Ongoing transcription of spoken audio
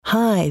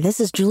Hi, this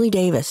is Julie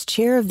Davis,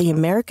 Chair of the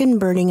American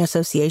Birding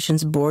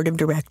Association's Board of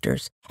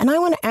Directors, and I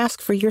want to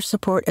ask for your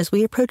support as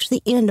we approach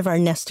the end of our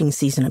nesting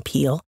season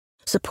appeal,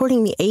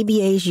 supporting the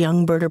ABA's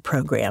Young Birder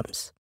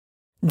programs.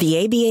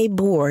 The ABA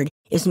Board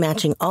is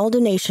matching all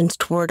donations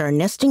toward our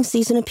nesting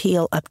season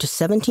appeal up to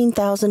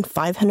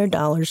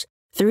 $17,500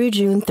 through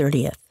June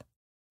 30th.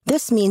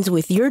 This means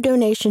with your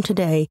donation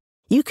today,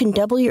 you can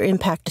double your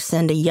impact to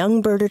send a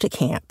young birder to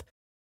camp,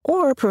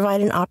 or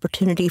provide an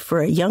opportunity for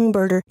a young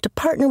birder to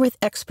partner with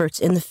experts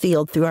in the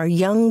field through our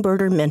Young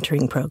Birder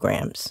mentoring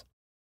programs.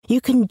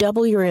 You can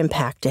double your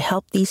impact to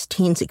help these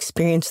teens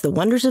experience the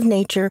wonders of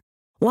nature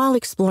while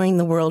exploring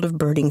the world of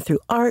birding through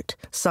art,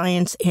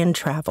 science, and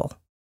travel.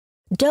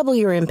 Double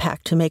your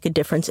impact to make a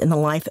difference in the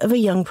life of a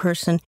young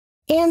person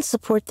and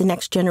support the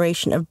next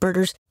generation of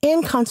birders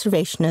and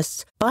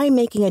conservationists by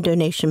making a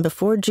donation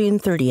before June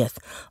 30th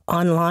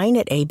online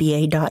at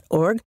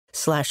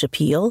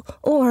aba.org/appeal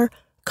or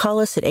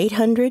call us at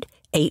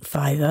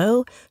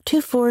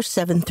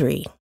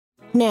 800-850-2473.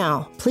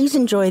 Now, please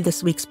enjoy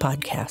this week's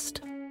podcast.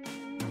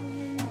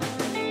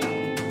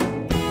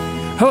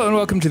 Hello and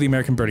welcome to the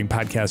American Birding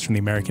Podcast from the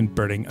American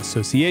Birding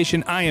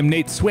Association. I am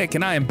Nate Swick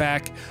and I am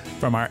back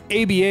from our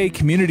ABA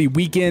Community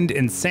Weekend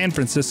in San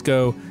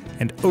Francisco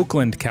and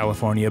Oakland,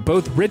 California,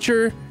 both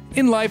richer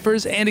in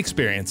lifers and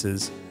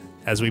experiences,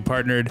 as we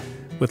partnered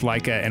with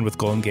Leica and with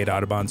Golden Gate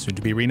Audubon, soon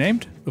to be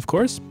renamed, of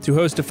course, to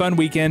host a fun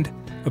weekend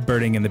of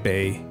birding in the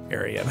Bay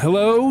Area.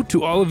 Hello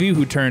to all of you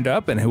who turned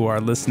up and who are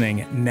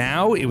listening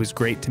now. It was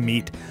great to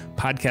meet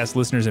podcast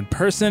listeners in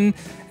person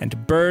and to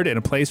bird in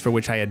a place for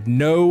which I had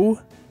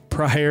no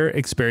prior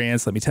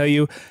experience. Let me tell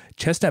you,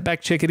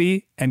 chestnut-backed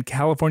chickadee and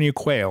California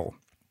quail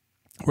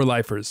were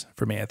lifers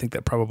for me. I think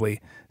that probably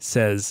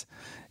says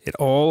it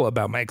all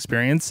about my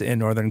experience in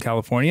Northern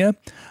California.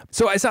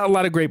 So I saw a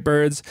lot of great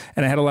birds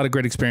and I had a lot of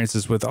great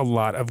experiences with a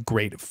lot of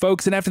great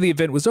folks. And after the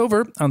event was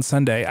over on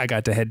Sunday, I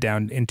got to head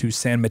down into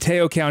San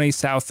Mateo County,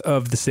 south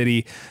of the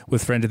city,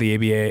 with friend of the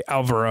ABA,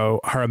 Alvaro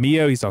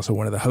Jaramillo. He's also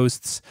one of the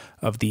hosts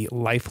of the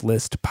Life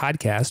List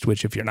podcast,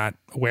 which if you're not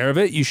aware of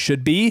it, you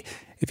should be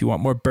if you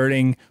want more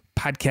birding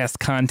podcast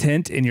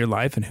content in your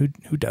life, and who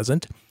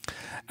doesn't.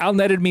 Al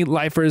netted me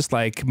lifers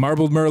like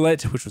marbled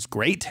murrelet, which was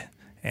great,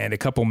 and a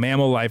couple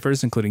mammal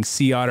lifers, including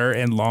sea otter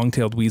and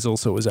long-tailed weasel.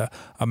 So it was a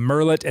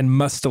murrelet and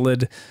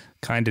mustelid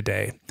kind of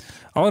day.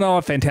 All in all,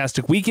 a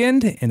fantastic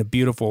weekend in a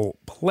beautiful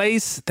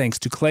place. Thanks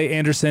to Clay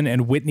Anderson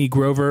and Whitney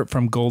Grover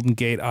from Golden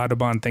Gate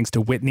Audubon. Thanks to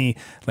Whitney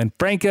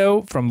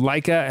Lanfranco from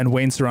Leica and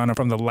Wayne Serrano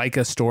from the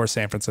Leica store,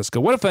 San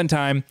Francisco. What a fun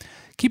time.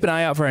 Keep an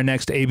eye out for our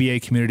next ABA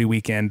Community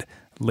Weekend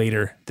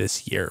later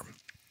this year.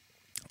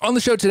 On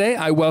the show today,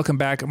 I welcome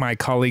back my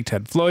colleague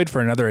Ted Floyd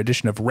for another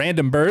edition of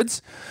Random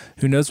Birds.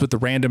 Who knows what the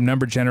random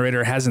number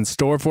generator has in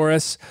store for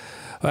us?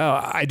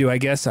 Well, I do, I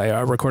guess. I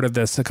recorded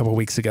this a couple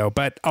weeks ago,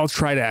 but I'll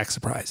try to act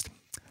surprised.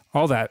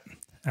 All that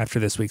after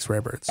this week's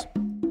Rare Birds.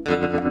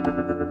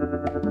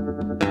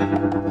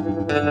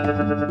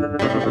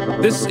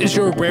 This is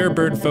your Rare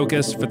Bird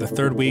Focus for the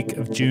third week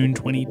of June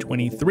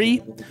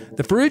 2023.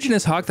 The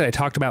ferruginous hawk that I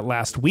talked about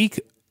last week,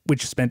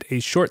 which spent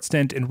a short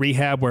stint in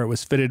rehab where it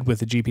was fitted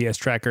with a GPS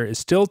tracker, is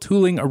still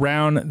tooling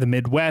around the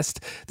Midwest,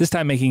 this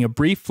time making a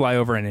brief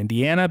flyover in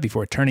Indiana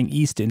before turning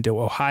east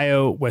into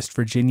Ohio, West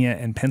Virginia,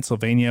 and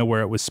Pennsylvania,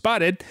 where it was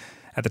spotted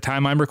at the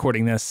time I'm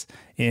recording this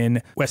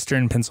in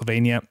western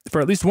Pennsylvania. For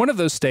at least one of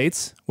those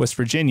states, West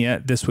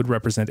Virginia, this would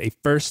represent a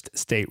first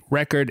state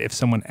record if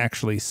someone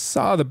actually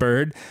saw the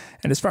bird.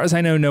 And as far as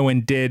I know, no one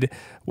did.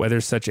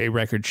 Whether such a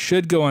record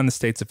should go on the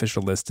state's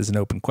official list is an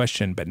open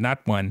question, but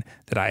not one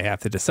that I have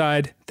to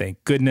decide.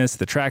 Thank goodness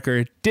the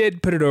tracker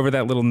did put it over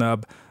that little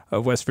nub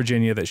of West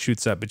Virginia that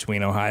shoots up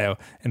between Ohio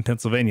and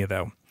Pennsylvania,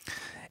 though.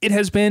 It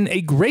has been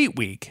a great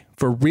week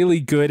for really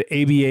good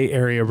ABA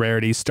area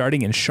rarities,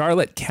 starting in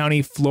Charlotte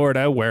County,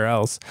 Florida, where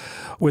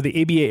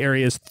the ABA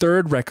area's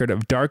third record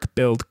of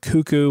dark-billed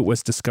cuckoo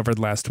was discovered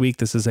last week.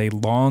 This is a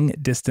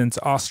long-distance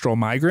austral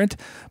migrant,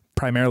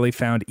 primarily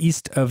found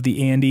east of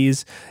the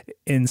Andes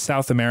in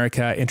South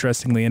America.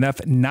 Interestingly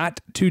enough, not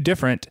too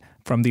different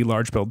from the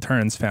large-billed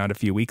terns found a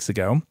few weeks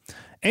ago.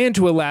 And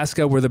to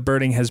Alaska, where the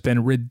birding has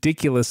been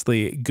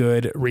ridiculously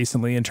good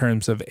recently in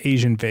terms of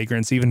Asian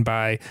vagrants, even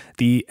by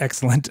the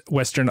excellent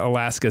Western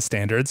Alaska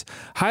standards,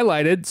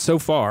 highlighted so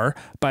far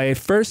by a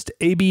first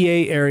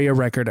ABA area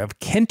record of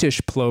Kentish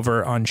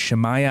plover on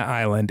Shemaya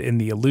Island in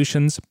the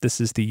Aleutians.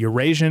 This is the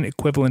Eurasian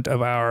equivalent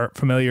of our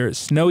familiar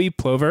snowy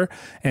plover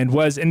and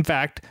was, in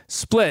fact,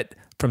 split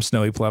from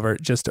snowy plover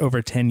just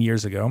over 10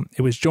 years ago.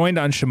 It was joined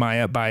on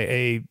Shemaya by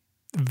a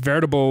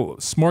veritable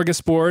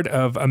smorgasbord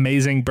of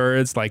amazing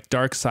birds like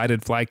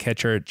dark-sided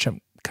flycatcher,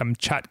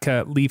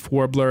 Kamchatka leaf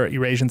warbler,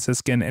 Eurasian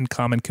siskin, and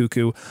common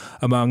cuckoo,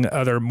 among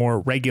other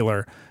more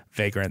regular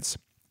vagrants.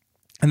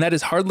 And that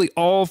is hardly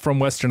all from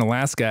Western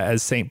Alaska,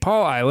 as St.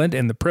 Paul Island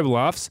in the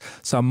Pribilofs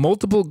saw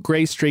multiple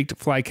gray-streaked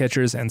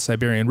flycatchers and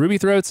Siberian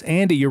rubythroats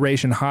and a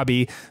Eurasian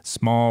hobby,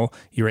 small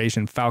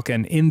Eurasian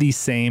falcon, in the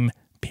same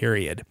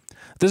period.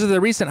 Those are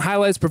the recent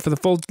highlights, but for the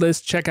full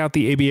list, check out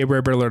the ABA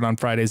Rare Bird Alert on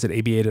Fridays at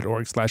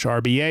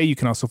aba.org/RBA. You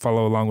can also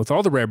follow along with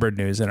all the Rare Bird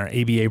news in our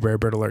ABA Rare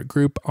Bird Alert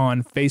group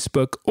on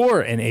Facebook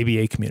or an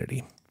ABA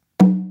community.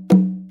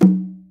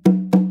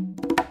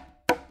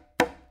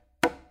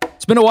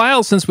 It's been a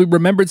while since we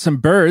remembered some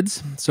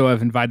birds, so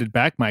I've invited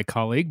back my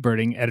colleague,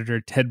 birding editor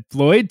Ted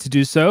Floyd, to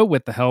do so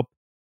with the help,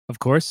 of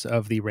course,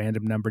 of the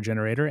random number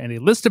generator and a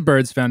list of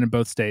birds found in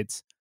both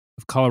states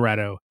of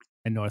Colorado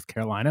and North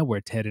Carolina, where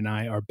Ted and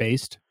I are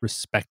based,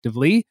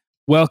 respectively.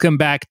 Welcome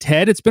back,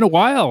 Ted. It's been a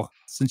while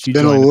since you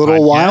joined the podcast. Been a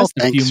little while.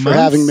 Thanks for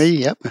having me.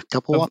 Yep, a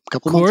couple of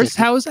months.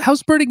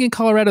 How's birding in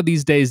Colorado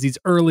these days, these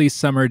early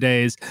summer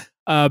days?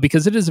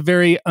 Because it is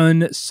very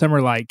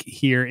unsummer-like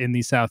here in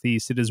the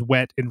Southeast. It is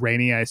wet and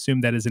rainy. I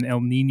assume that is an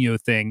El Nino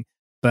thing,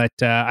 but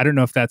I don't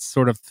know if that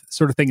sort of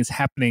thing is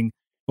happening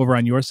over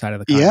on your side of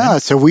the continent. Yeah,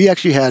 so we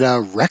actually had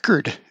a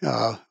record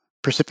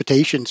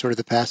precipitation sort of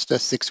the past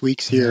 6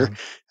 weeks here.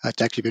 Yeah.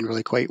 It's actually been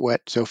really quite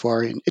wet so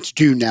far. And it's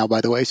June now,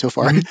 by the way, so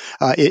far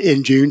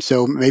in June.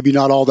 So maybe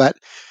not all that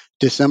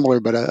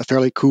dissimilar, but a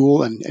fairly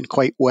cool and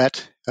quite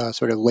wet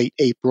sort of late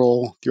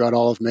April throughout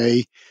all of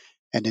May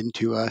and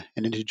into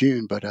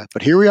June. But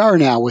here we are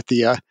now with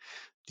the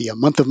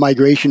month of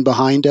migration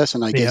behind us,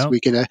 and I guess we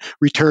can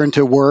return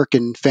to work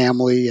and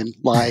family and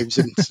lives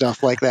and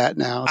stuff like that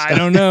now. So. I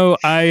don't know.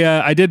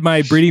 I did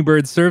my breeding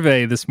bird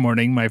survey this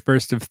morning, my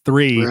first of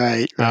 3,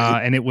 right.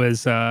 And it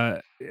was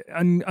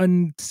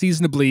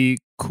unseasonably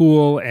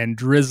cool and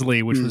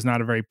drizzly, which was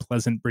not a very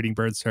pleasant breeding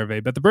bird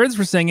survey. But the birds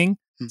were singing,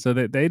 so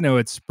that they know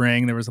it's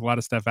spring. There was a lot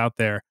of stuff out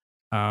there.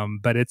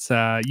 But it's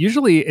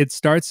usually it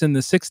starts in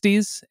the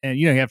 60s, and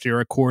you have to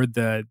record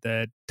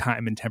the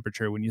time and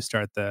temperature when you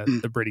start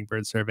the breeding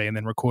bird survey, and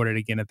then record it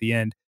again at the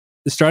end.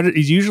 It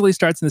usually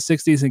starts in the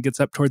 60s and gets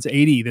up towards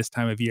 80 this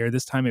time of year.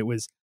 This time it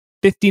was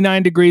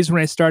 59 degrees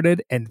when I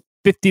started and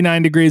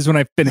 59 degrees when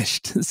I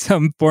finished,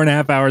 some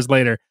 4.5 hours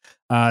later.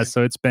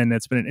 So it's been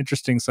an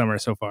interesting summer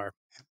so far.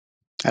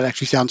 That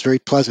actually sounds very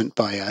pleasant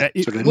by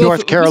sort of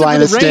North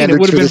Carolina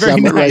standards for the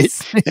summer,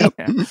 nice. Right? Yep.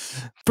 Yeah.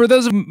 For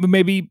those who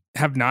maybe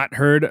have not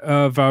heard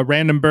of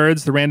Random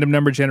Birds, the random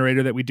number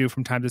generator that we do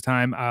from time to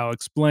time, I'll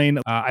explain.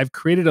 I've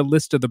created a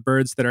list of the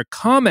birds that are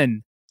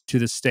common to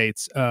the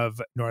states of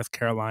North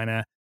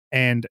Carolina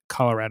and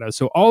Colorado.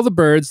 So all the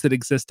birds that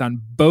exist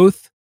on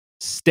both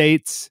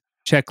states'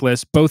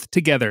 checklists, both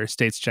together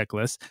states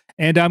checklists.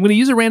 And I'm going to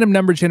use a random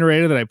number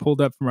generator that I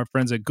pulled up from our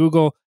friends at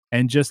Google.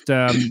 And just,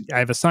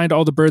 I've assigned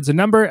all the birds a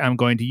number. I'm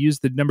going to use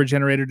the number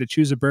generator to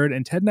choose a bird.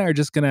 And Ted and I are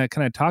just going to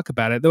kind of talk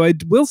about it. Though I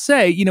will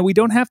say, we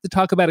don't have to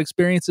talk about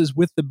experiences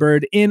with the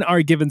bird in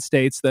our given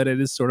states, that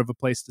it is sort of a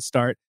place to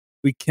start.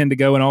 We tend to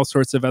go in all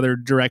sorts of other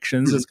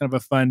directions. It's kind of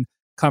a fun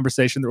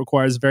conversation that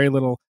requires very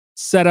little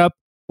setup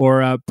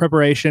or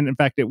preparation. In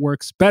fact, it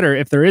works better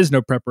if there is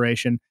no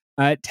preparation.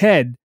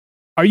 Ted,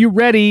 are you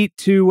ready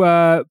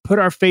to put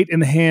our fate in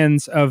the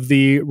hands of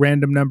the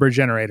random number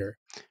generator?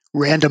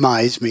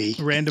 Randomize me.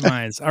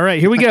 Randomize. All right,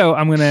 here we go.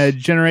 I'm going to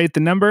generate the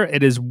number.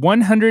 It is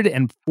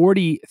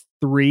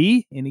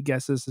 143. Any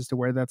guesses as to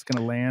where that's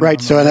going to land? Right.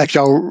 So, and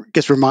actually, I'll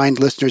just remind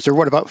listeners, there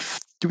what about,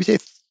 do we say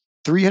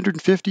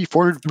 350,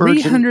 400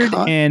 birds?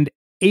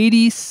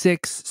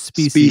 386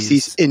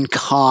 species in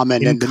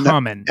common. And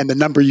the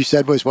number you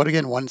said was what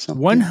again?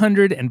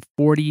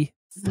 143.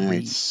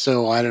 Right,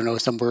 so, I don't know,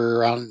 somewhere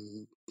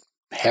around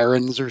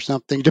herons or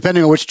something,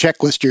 depending on which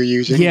checklist you're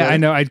using. Yeah, I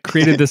know. I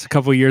created this a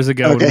couple years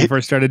ago when we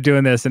first started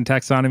doing this, and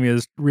taxonomy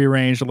is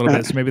rearranged a little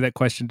bit, so maybe that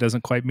question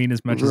doesn't quite mean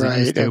as much as it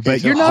used to.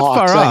 But so you're not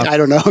far off. I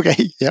don't know.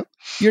 Okay, yep.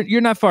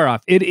 You're not far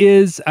off. It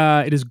is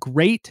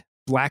great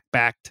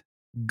black-backed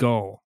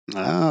gull.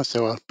 Oh,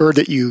 so a bird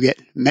that you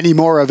get many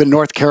more of in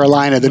North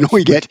Carolina than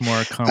we get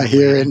more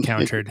here in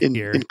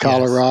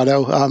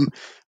Colorado. Yes.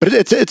 But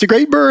it's a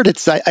great bird.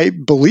 It's I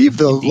believe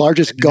the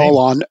largest gull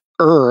on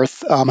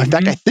Earth. In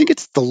fact, I think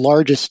it's the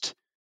largest.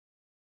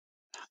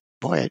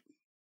 Boy,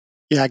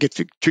 I get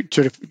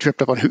sort of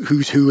tripped up on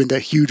who's who in the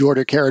huge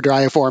order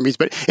Charadriiformes,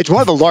 but it's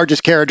one of the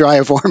largest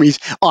Charadriiformes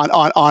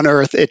on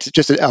Earth. It's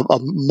just a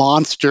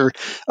monster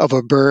of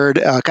a bird,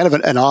 kind of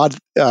an odd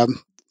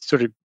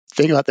sort of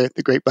thing about the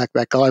great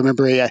black-backed gull. I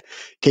remember a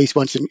case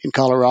once in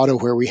Colorado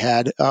where we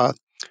had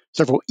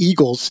several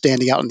eagles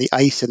standing out in the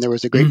ice, and there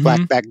was a great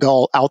black-backed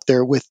gull out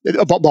there with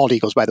bald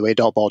eagles, by the way,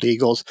 adult bald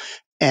eagles,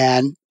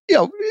 and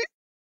it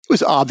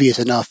was obvious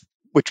enough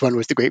which one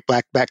was the great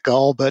black-backed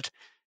gull, but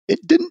it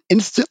didn't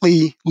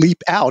instantly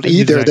leap out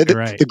either. Exactly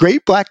right. The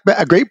great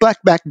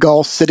black-backed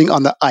gull sitting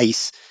on the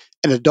ice,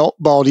 an adult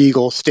bald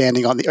eagle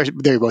standing on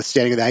they're both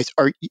standing on the ice,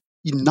 are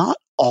not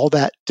all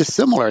that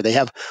dissimilar. They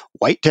have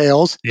white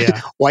tails,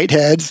 white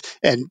heads,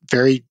 and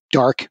very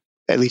dark,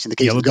 at least in the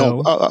case yellow of the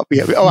gull.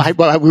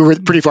 We were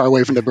pretty far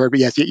away from the bird, but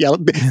yes, yellow,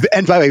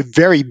 and by the way,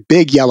 very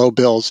big yellow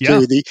bills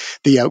too. The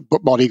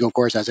bald eagle, of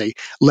course, has a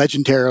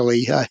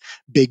legendarily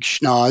big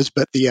schnoz,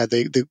 but the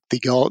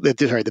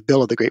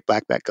bill of the great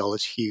black-backed gull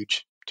is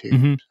huge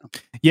too. So.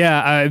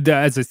 Yeah,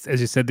 as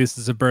you said, this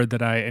is a bird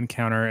that I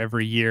encounter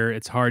every year.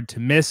 It's hard to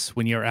miss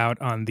when you're out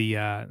on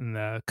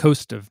the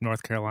coast of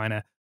North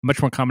Carolina.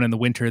 much more common in the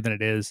winter than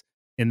it is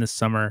in the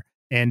summer.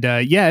 And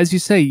as you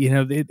say,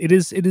 it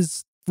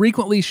is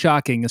frequently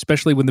shocking,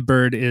 especially when the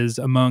bird is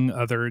among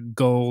other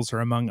gulls or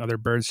among other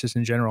birds just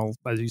in general,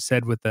 as you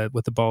said with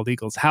the bald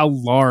eagles, how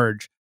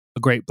large a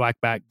great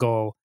black-backed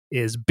gull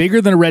is.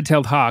 Bigger than a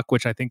red-tailed hawk,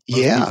 which I think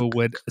most people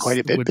would quite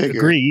a bit bigger.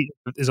 agree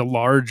is a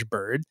large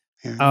bird.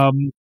 Yeah.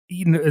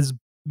 Is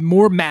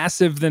more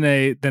massive than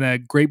a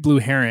great blue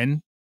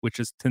heron, which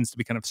tends to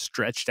be kind of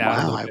stretched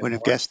out. Wow, I wouldn't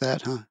have guessed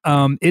that, huh?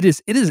 It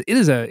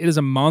is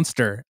a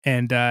monster,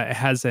 and it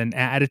has an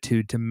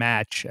attitude to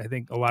match. I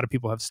think a lot of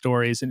people have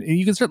stories, and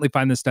you can certainly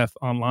find this stuff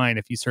online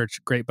if you search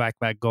great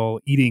black-backed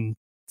gull eating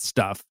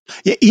stuff.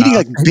 Yeah, eating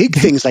like big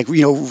things like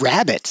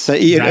rabbits.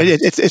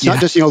 It's not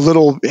just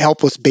little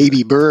helpless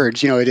baby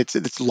birds.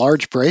 It's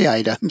large prey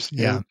items.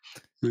 Yeah.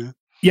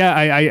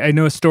 I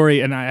know a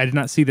story, and I did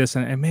not see this,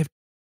 and I may have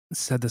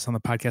said this on the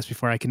podcast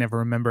before. I can never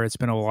remember. It's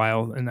been a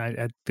while, and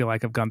I feel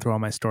like I've gone through all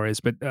my stories.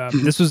 But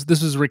this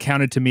was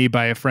recounted to me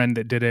by a friend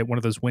that did one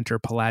of those winter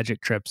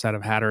pelagic trips out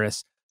of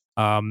Hatteras,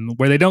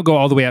 where they don't go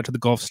all the way out to the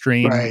Gulf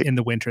Stream in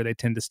the winter. They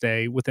tend to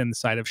stay within the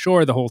side of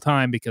shore the whole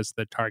time because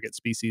the target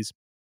species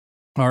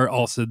are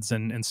alcids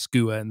and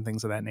skua and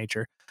things of that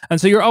nature. And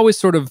so you're always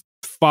sort of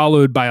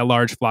followed by a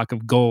large flock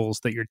of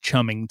gulls that you're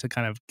chumming to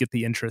kind of get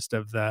the interest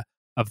of the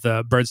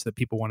birds that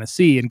people want to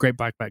see. And great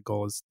black-backed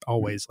gull is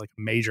always like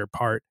a major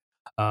part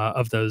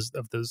of those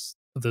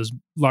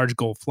large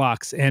gull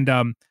flocks. And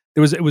it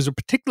was a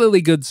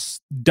particularly good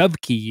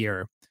dovekie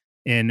year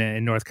in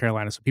North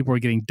Carolina, so people were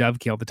getting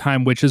dovekie all the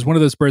time, which is one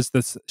of those birds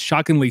that's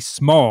shockingly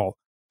small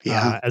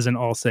as an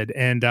alcid.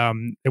 And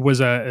it was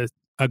a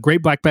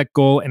great black-backed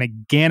gull and a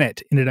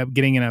gannet ended up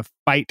getting in a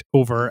fight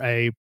over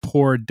a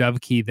poor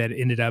dovekie that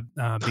ended up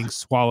being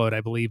swallowed,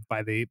 I believe,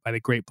 by the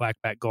great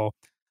black-backed gull.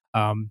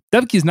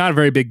 Dovekie is not a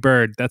very big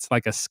bird. That's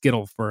like a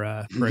skittle for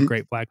a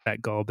great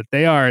black-backed gull, but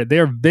they are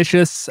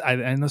vicious.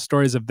 I know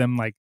stories of them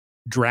like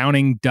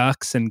drowning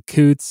ducks and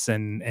coots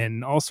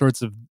and all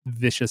sorts of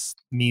vicious,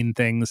 mean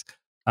things.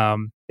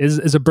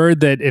 Is a bird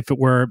that if it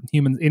were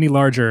human any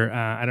larger,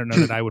 I don't know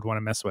that I would want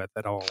to mess with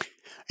at all.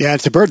 Yeah,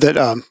 it's a bird that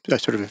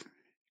sort of,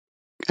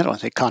 I don't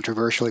want to say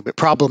controversially, but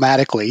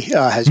problematically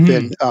has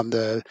been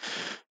the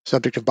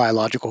subject of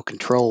biological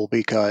control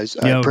because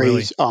it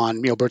preys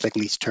on birds like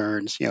least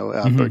terns,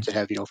 birds that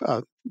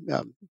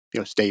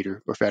have state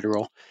or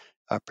federal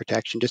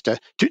protection. Just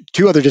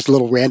two other just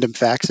little random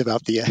facts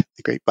about the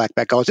great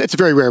black-backed gull. It's a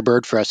very rare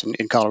bird for us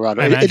in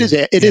Colorado.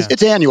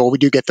 It's annual. We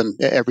do get them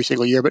every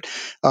single year, but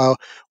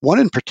one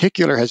in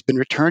particular has been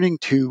returning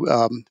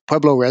to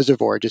Pueblo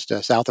Reservoir, just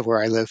south of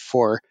where I live,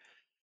 for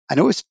I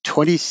know it's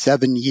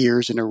 27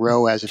 years in a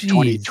row as of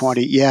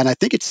 2020. Yeah, and I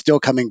think it's still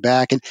coming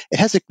back. And it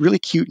has a really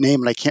cute name,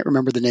 and I can't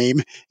remember the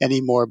name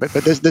anymore. But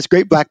this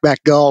great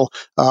black-backed gull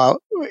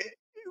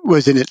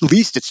was in at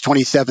least its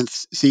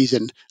 27th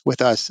season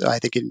with us, I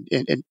think,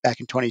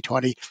 back in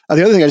 2020.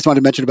 The other thing I just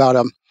wanted to mention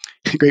about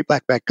great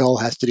black-backed gull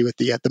has to do with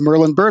the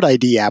Merlin Bird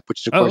ID app,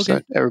 which is, of course,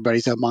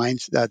 everybody's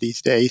minds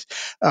these days.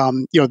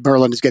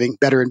 Merlin is getting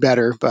better and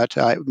better, but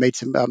it made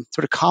some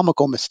sort of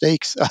comical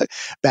mistakes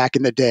back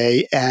in the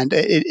day. And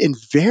it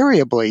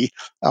invariably,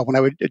 when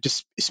I would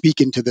just speak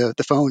into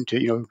the phone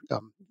to,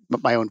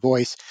 my own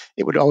voice,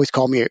 it would always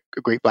call me a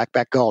great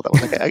black-backed gull. That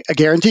was like a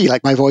guarantee.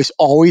 Like my voice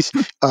always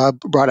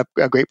brought up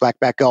a great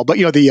black-backed gull. But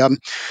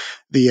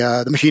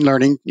the machine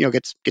learning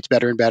gets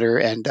better and better,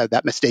 and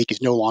that mistake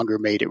is no longer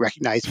made. It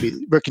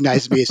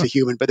recognizes me as a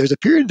human. But there's a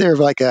period there of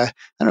like a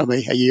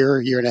year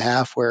and a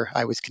half where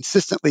I was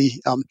consistently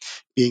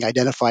being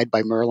identified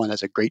by Merlin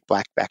as a great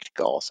black-backed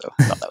gull. So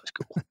I thought that was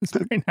cool. It's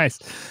very nice.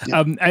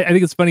 Yeah. I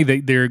think it's funny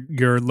that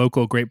your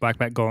local great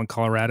black-backed gull in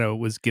Colorado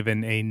was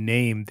given a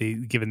name.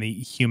 Given the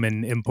human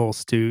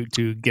impulse to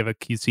give a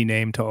cutesy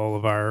name to all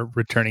of our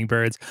returning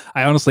birds.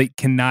 I honestly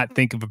cannot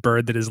think of a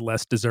bird that is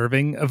less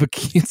deserving of a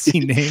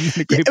cutesy name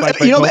than a great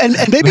black-backed gull. And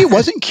maybe it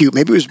wasn't cute.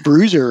 Maybe it was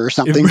Bruiser or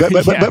something. But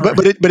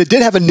it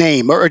did have a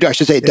name, or I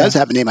should say, it does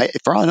have a name.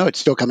 For all I know, it's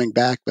still coming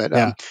back. But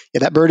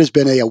that bird has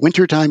been a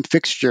wintertime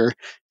fixture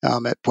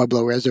at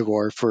Pueblo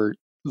Reservoir for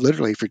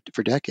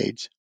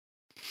decades.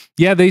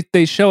 Yeah,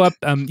 they show up.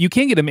 You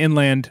can get them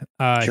inland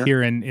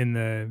here in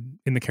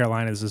the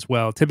Carolinas as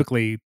well.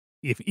 Typically,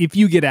 if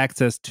you get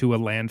access to a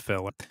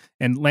landfill,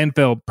 and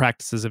landfill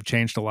practices have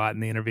changed a lot in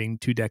the intervening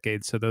 2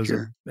 decades, so those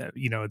are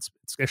it's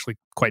actually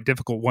quite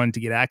difficult, one, to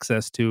get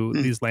access to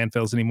these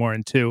landfills anymore,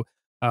 and two,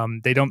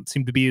 they don't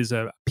seem to be as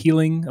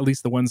appealing, at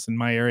least the ones in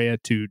my area,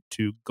 to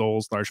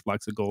gulls, large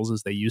flocks of gulls,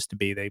 as they used to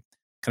be. They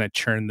kind of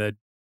churn the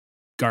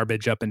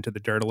garbage up into the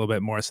dirt a little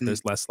bit more, so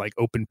there's less like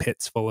open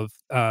pits full of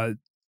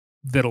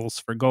victuals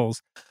for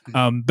gulls.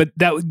 But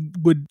that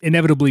would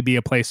inevitably be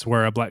a place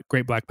where a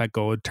great black-backed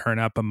gull would turn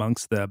up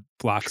amongst the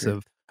flocks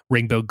of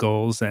ring-billed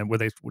gulls, and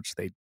which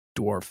they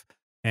dwarf,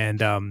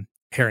 and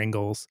herring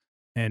gulls,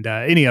 and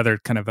any other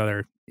kind of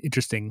other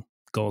interesting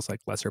gulls like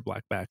lesser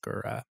blackback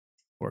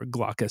or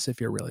glaucus if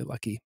you're really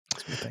lucky.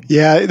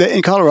 Yeah,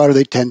 in Colorado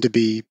they tend to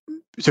be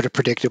sort of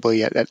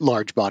predictably at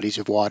large bodies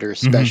of water,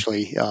 Mm-hmm.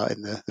 especially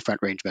in the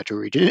Front Range metro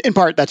region. In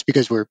part, that's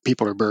because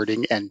people are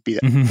birding, and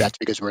Mm-hmm. that's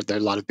because there are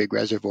a lot of big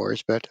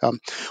reservoirs. But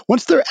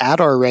once they're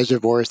at our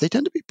reservoirs, they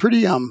tend to be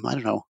pretty, I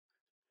don't know,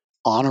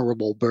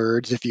 honorable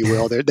birds, if you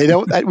will. They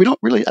don't. We don't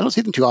really. I don't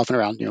see them too often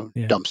around,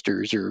 Yeah.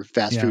 dumpsters or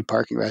fast Yeah. food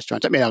parking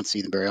restaurants. I mean, I don't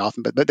see them very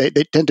often, but they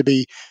tend to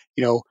be,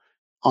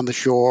 on the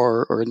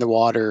shore or in the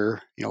water,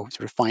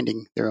 sort of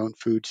finding their own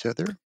food. So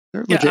they're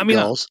Yeah, legit I mean,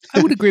 gulls.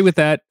 I would agree with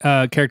that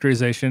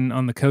characterization.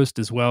 On the coast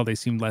as well, they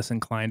seem less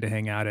inclined to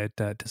hang out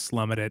to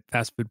slum it at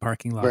fast food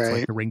parking lots like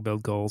Right. the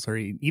ring-billed gulls, or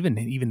even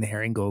the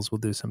herring gulls will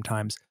do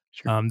sometimes.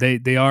 Sure.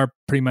 They are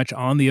pretty much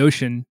on the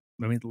ocean.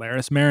 I mean,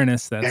 Larus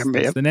marinus, that's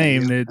Yep, the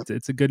name.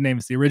 It's a good name.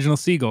 It's the original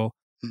seagull.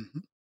 Mm-hmm.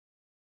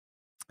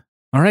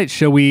 All right,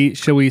 shall we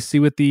see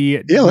what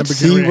the Yeah, number let's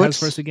see generator has what's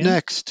for us again?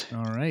 next.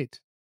 All right,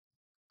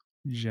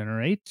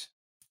 generate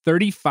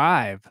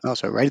 35. Oh,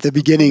 so right at the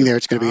beginning there,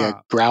 it's going to be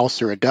a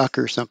grouse or a duck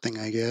or something,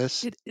 I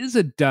guess. It is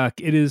a duck.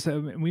 It is.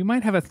 We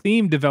might have a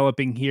theme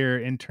developing here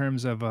in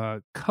terms of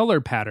a color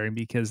pattern,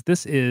 because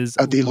this is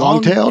the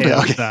long-tailed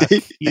duck.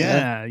 Okay.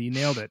 Yeah, you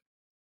nailed it.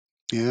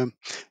 Yeah.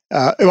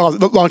 Well,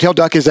 the long-tailed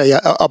duck is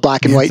a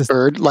black and white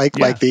bird, like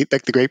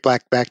the great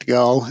black-backed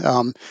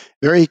gull.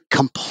 Very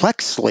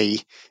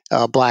complexly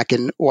black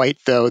and white,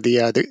 though.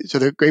 So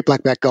the great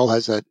black-backed gull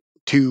has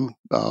 2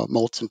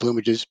 molts and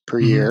plumages per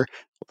year,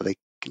 but they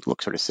can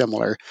look sort of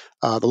similar.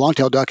 The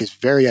long-tailed duck is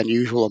very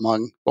unusual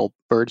among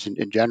birds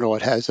in general.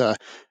 It has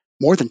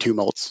more than 2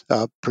 molts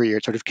per year,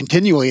 sort of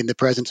continually in the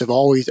presence of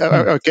always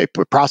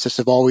process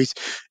of always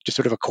just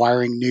sort of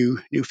acquiring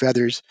new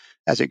feathers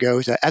as it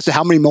goes. As to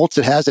how many molts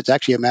it has, it's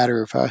actually a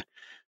matter of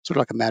sort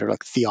of like a matter of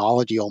like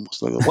theology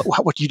almost.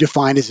 Like what you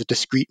define as a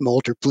discrete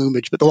molt or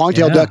plumage. But the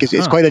long-tailed duck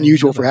is quite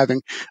unusual for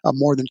having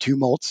more than 2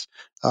 molts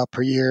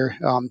per year.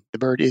 The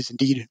bird is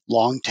indeed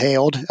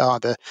long-tailed.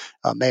 The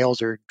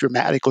males are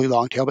dramatically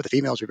long-tailed, but the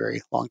females are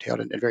very long-tailed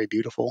and very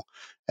beautiful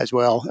as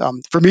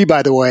well. For me,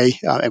 by the way,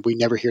 and we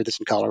never hear this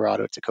in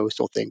Colorado, it's a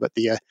coastal thing, but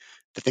the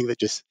thing that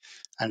just,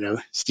 I don't know,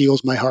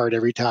 steals my heart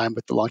every time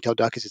with the long-tailed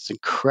duck is its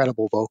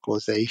incredible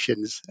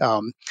vocalizations.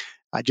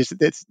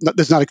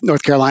 There's not a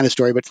North Carolina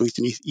story, but at least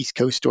an East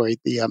Coast story.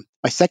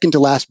 My second to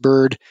last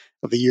bird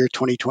of the year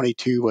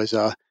 2022 was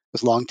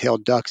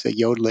long-tailed ducks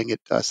yodeling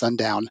at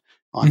sundown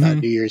on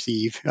New Year's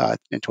Eve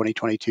in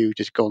 2022,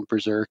 just going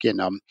berserk.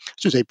 And I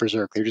shouldn't say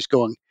berserk; they're just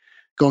going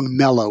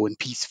mellow and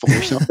peaceful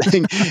or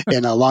something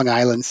in a Long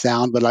Island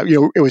Sound. But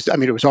it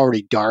was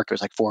already dark. It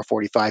was like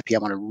 4:45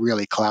 p.m. on a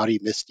really cloudy,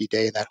 misty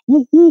day. And that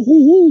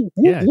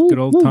good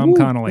old Tom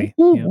Connolly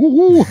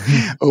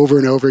over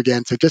and over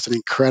again. So just an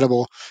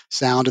incredible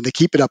sound, and they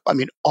keep it up. I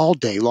mean, all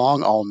day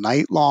long, all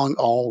night long,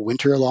 all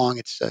winter long.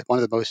 It's one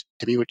of the most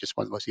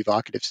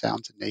evocative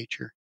sounds in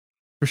nature.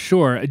 For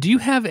sure. Do you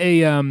have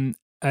a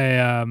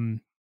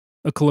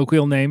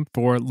colloquial name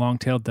for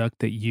long-tailed duck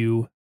that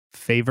you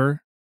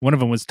favor? One of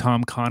them was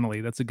Tom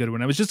Connolly. That's a good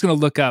one. I was just going to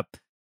look up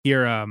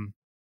here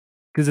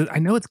because I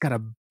know it's got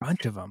a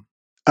bunch of them.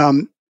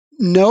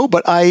 No,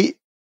 but I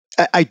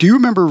do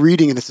remember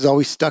reading, and this has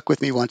always stuck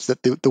with me once,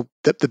 that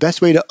the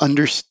best way to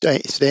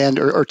understand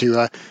or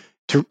to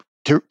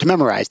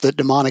memorize the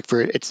mnemonic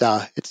for it's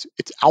ow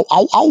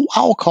ow ow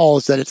ow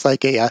calls, that it's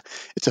like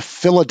it's a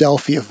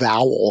Philadelphia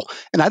vowel.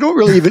 And I don't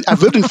really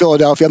I've lived in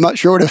Philadelphia. I'm not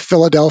sure what a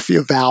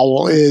Philadelphia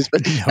vowel is,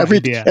 but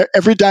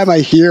every time I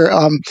hear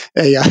a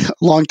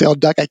long-tailed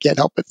duck, I can't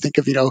help but think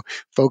of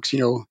folks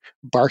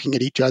barking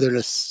at each other in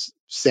a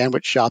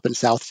sandwich shop in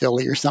South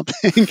Philly or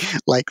something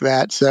like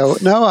that. So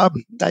no,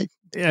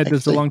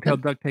 does the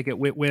long-tailed duck take it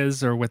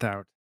whiz or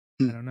without?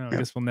 I don't know. I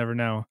guess we'll never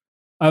know.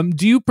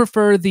 Do you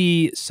prefer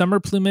the summer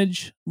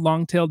plumage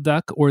long-tailed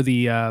duck or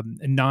the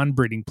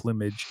non-breeding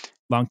plumage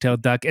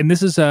long-tailed duck? And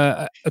this is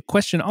a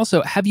question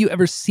also. Have you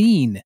ever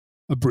seen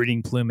a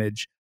breeding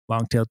plumage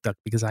long-tailed duck?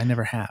 Because I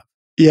never have.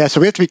 Yeah, so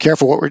we have to be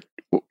careful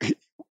when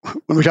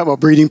we talk about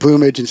breeding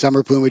plumage and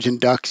summer plumage and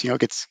ducks. It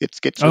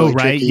gets really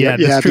tricky. Yeah,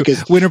 that's true.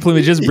 Because winter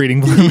plumage is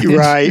breeding plumage.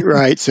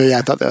 Right. So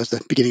I thought that was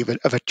the beginning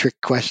of a trick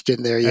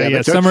question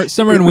there.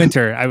 Summer and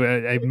winter.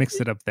 I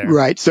mixed it up there.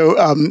 Right.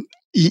 So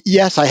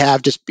yes, I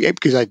have, just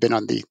because I've been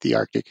on the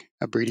Arctic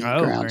breeding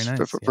grounds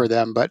for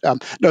them. But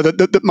no,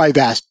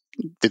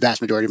 the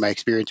vast majority of my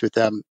experience with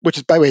them, which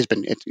is, by the way, has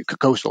been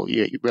coastal,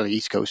 really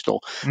East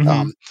Coastal,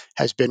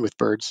 has been with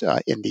birds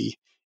in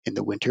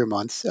the winter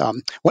months.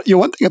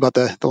 One thing about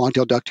the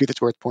long-tailed duck too that's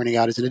worth pointing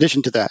out is, in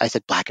addition to I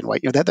said black and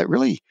white, that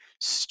really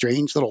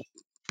strange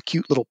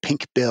cute little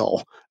pink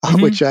bill,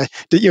 which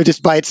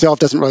just by itself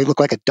doesn't really look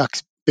like a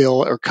duck's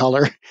bill or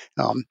color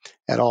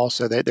at all.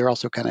 So they're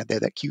also kind of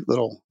that cute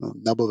little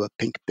nub of a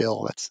pink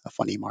bill. That's a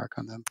funny mark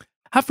on them.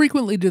 How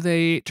frequently do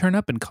they turn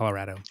up in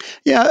Colorado?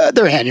 Yeah,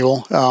 they're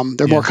annual.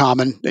 They're more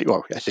common,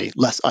 or I say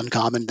less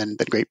uncommon than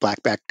great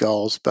black-backed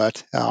gulls,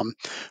 but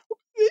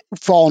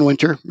fall and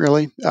winter,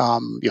 really.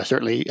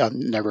 Certainly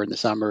never in the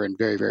summer, and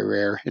very, very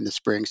rare in the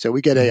spring. So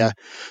we get a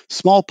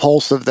small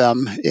pulse of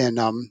them in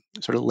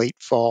sort of late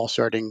fall,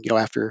 starting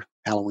after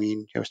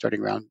Halloween, starting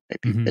around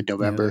maybe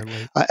mid-November,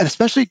 and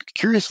especially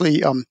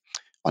curiously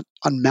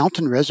on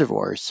mountain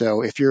reservoirs.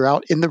 So if you're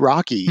out in the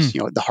Rockies,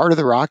 the heart of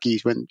the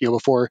Rockies, when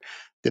before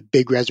the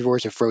big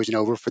reservoirs have frozen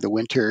over for the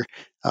winter,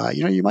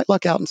 you might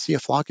luck out and see a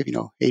flock of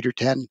 8 or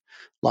 10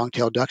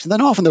 long-tailed ducks, and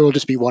then often there will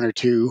just be one or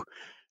two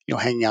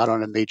hanging out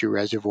on a major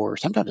reservoir,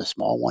 sometimes a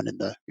small one in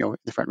the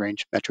the Front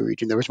Range metro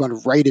region. There was one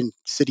right in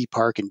City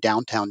Park in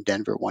downtown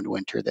Denver one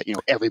winter that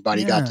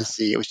everybody got to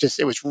see. It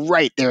was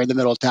right there in the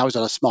middle of town. It was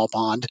on a small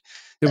pond.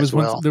 There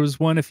was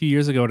one a few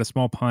years ago at a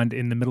small pond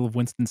in the middle of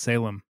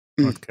Winston-Salem,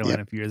 North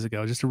Carolina, a few years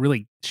ago. Just a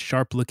really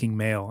sharp-looking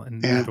male,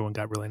 and everyone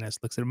got really nice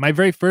looks at it. My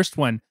very first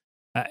one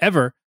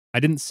ever, I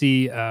didn't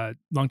see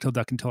long-tailed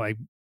duck until I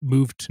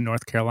moved to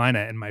North Carolina,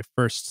 and my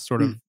first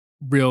sort of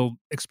real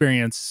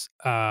experience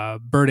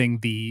birding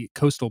the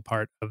coastal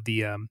part of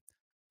the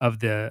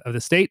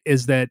state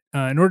is that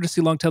in order to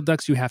see long-tailed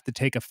ducks, you have to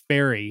take a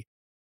ferry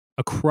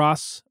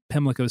across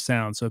Pimlico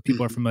Sound. So if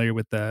people are familiar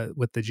with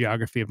the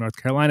geography of North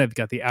Carolina, they've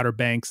got the Outer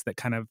Banks that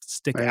kind of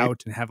stick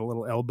out and have a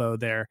little elbow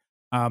there.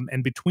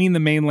 And between the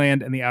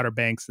mainland and the Outer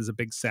Banks is a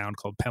big sound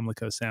called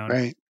Pimlico Sound.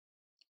 Right.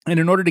 And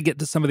in order to get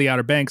to some of the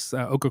Outer Banks,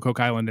 Ocracoke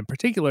Island in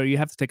particular, you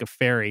have to take a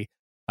ferry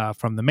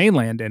from the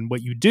mainland. And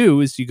what you do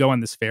is you go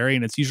on this ferry,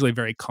 and it's usually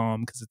very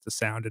calm because it's the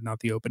sound and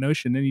not the open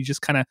ocean. And you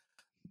just kind of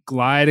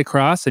glide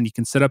across, and you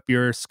can set up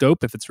your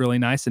scope if it's really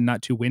nice and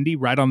not too windy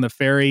right on the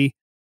ferry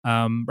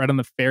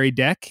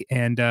deck,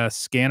 and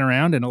scan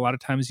around. And a lot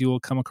of times you will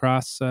come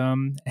across a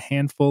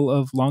handful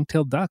of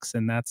long-tailed ducks,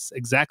 and that's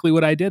exactly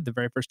what I did. The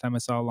very first time I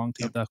saw a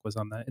long-tailed duck was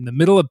in the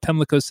middle of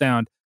Pimlico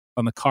Sound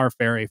on the car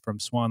ferry from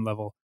Swan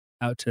Level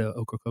out to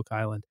Ocracoke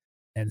Island.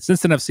 And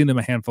since then, I've seen them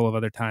a handful of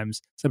other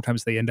times.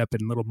 Sometimes they end up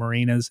in little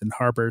marinas and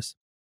harbors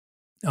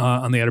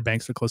on the Outer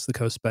Banks or close to the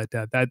coast. But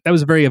that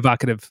was a very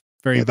evocative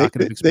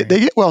experience. They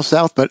get well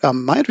south, but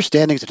my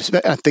understanding is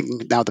that, I'm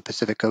thinking now the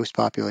Pacific Coast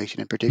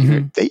population in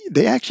particular,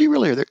 they actually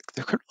really are, they're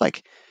kind of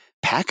like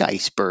pack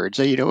ice birds.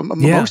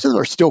 Most of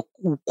them are still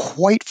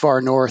quite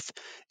far north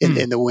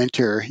in the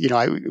winter.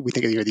 We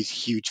think of these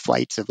huge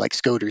flights of like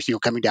scoters,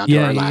 coming down to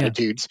our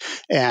latitudes,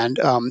 and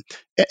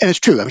it's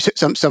true. I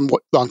mean, some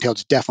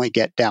long-taileds definitely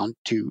get down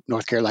to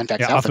North Carolina. In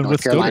fact, south of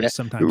North Carolina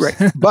sometimes.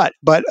 Right.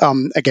 But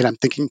again, I'm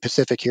thinking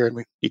Pacific here, and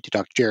we need to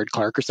talk to Jared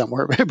Clark or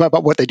somewhere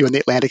about what they do on the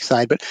Atlantic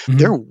side. But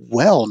they're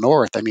well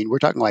north. I mean, we're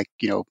talking like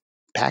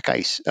pack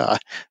ice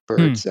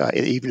birds,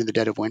 even in the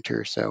dead of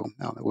winter. So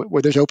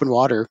where there's open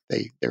water,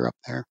 they're up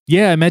there.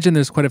 Yeah, I imagine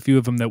there's quite a few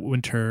of them that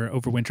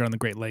overwinter on the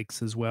Great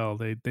Lakes as well.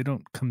 They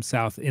don't come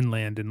south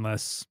inland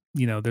unless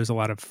there's a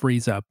lot of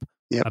freeze up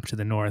up to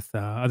the north.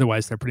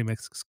 Otherwise, they're pretty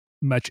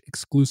much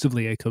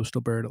exclusively a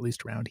coastal bird, at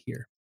least around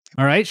here.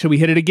 All right, shall we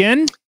hit it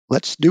again?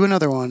 Let's do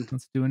another one.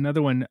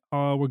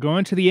 We're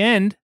going to the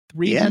end.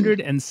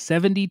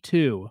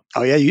 372.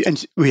 Oh yeah,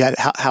 and we had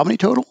how many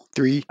total?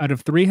 3 out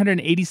of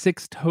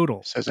 386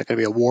 total. So is that going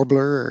to be a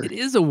warbler? It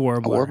is a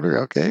warbler. A warbler,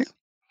 okay.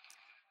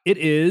 It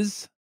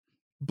is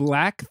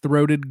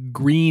black-throated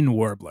green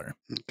warbler.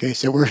 Okay,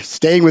 so we're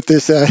staying with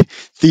this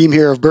theme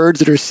here of birds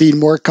that are seen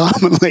more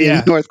commonly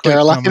in North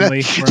Carolina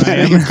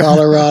than in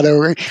Colorado.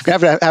 We're going to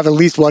have to have at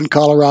least one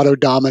Colorado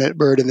dominant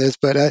bird in this,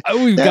 but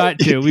we've got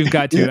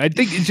to. I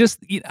think it's just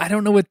I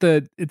don't know what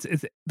they're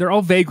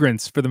all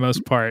vagrants for the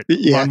most part.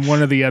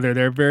 One or the other.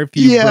 There are very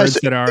few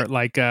birds that are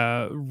like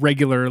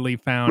regularly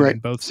found in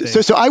both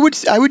states. So I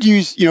would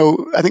use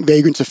I think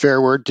vagrant's a fair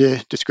word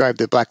to describe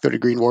the black-throated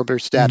green warbler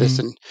status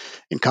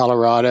in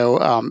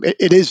Colorado.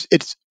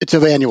 It's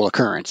of annual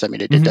occurrence. I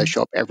mean, it does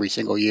show up every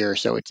single year,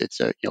 so it's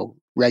a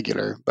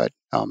regular, but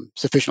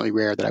sufficiently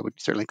rare that I would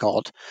certainly call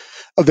it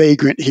a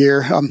vagrant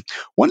here.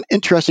 One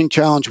interesting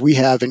challenge we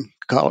have in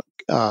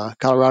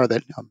Colorado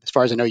that, as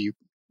far as I know, you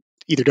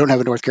either don't have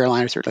in North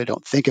Carolina, or certainly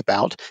don't think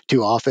about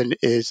too often,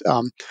 is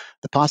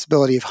the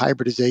possibility of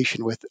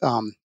hybridization with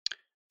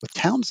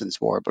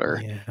Townsend's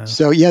warbler.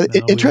 So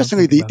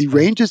interestingly, the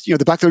ranges, the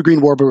black-throated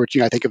green warbler, which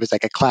I think of as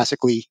like a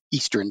classically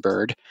eastern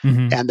bird,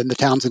 and then the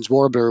Townsend's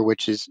warbler,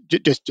 which is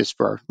just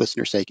for our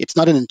listeners' sake, it's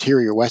not an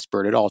interior west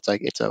bird at all.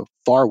 It's a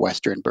far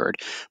western bird.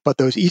 But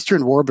those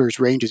eastern warblers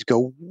ranges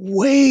go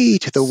way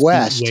to the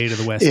west,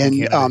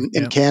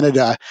 in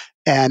Canada,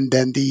 and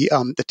then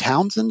the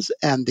Townsends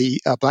and the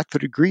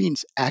black-throated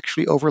greens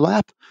actually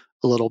overlap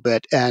a little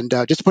bit. And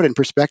just to put it in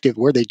perspective,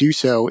 where they do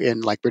so in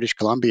like British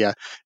Columbia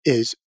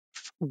is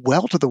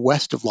well to the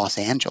west of Los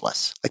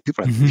Angeles. Like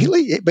people are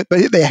really, but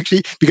they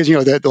actually, because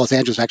the Los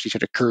Angeles actually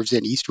sort of curves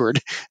in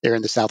eastward there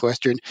in the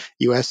southwestern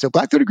U.S. So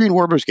black-throated green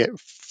warblers get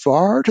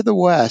far to the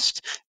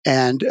west,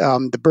 and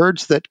the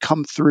birds that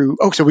come through.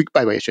 Oh, so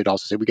by the way, I should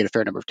also say we get a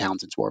fair number of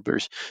Townsend's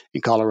warblers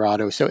in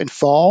Colorado. So in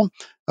fall,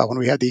 when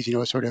we have these,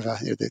 sort of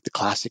the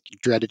classic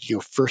dreaded,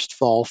 first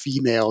fall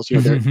females,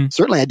 they're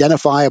certainly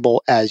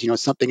identifiable as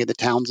something in the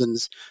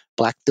Townsend's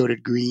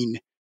black-throated green,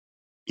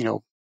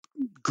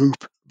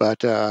 group, but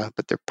there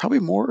are probably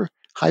more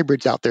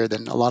hybrids out there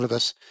than a lot of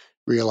us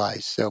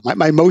realize. So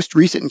my most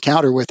recent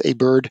encounter with a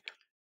bird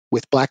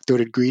with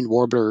black-throated green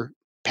warbler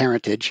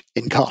parentage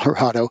in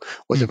Colorado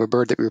was of a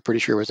bird that we were pretty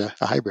sure was a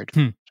hybrid.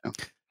 So.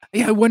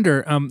 Yeah, I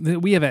wonder.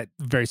 We have a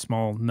very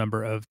small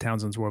number of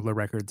Townsend's warbler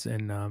records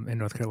in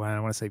North Carolina. I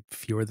want to say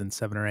fewer than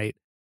 7 or 8.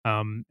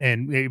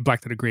 And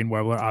black-throated green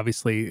warbler,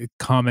 obviously,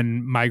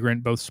 common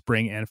migrant both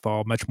spring and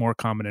fall. Much more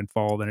common in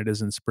fall than it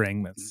is in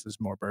spring. There's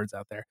more birds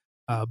out there.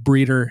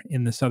 Breeder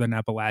in the southern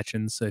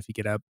Appalachians. So if you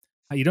get up,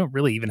 you don't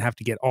really even have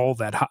to get all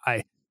that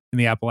high in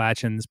the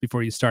Appalachians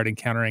before you start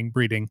encountering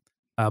breeding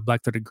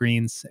black-throated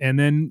greens. And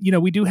then,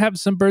 we do have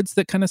some birds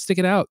that kind of stick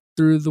it out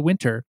through the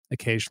winter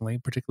occasionally,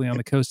 particularly on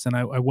the coast. And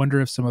I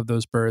wonder if some of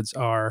those birds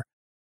are,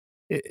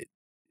 it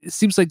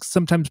seems like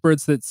sometimes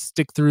birds that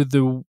stick through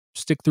the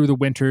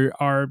winter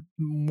are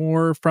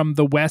more from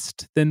the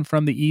west than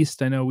from the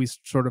east. I know we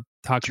sort of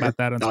talk about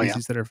that on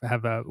species that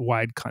have a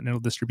wide continental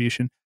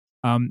distribution.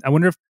 I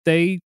wonder if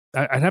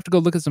I'd have to go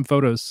look at some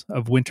photos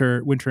of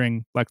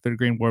wintering black-throated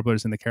green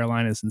warblers in the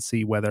Carolinas and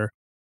see whether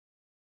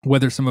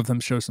some of them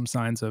show some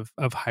signs of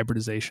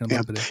hybridization, a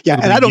little bit of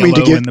and I don't mean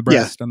to give in the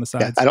breast on the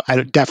sides.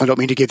 I definitely don't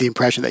mean to give the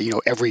impression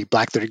that every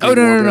black-throated green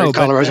warbler in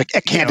Colorado is like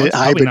a candidate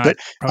hybrid, but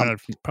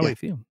probably a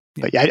few.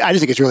 Yeah. But I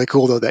just think it's really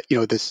cool though that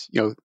this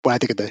when I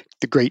think of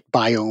the great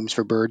biomes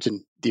for birds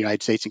in the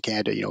United States and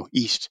Canada,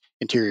 east,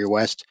 interior,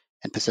 west,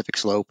 and Pacific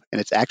slope, and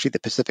it's actually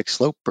the Pacific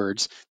slope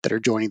birds that are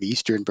joining the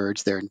eastern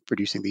birds there and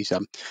producing these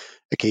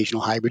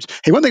occasional hybrids.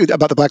 Hey, one thing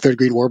about the black-throated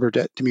green warbler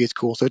to me is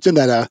cool. So it's in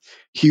that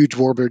huge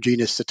warbler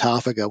genus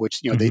Setophaga,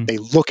 which they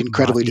look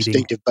incredibly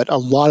distinctive, but a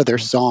lot of their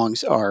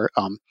songs are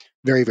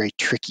very, very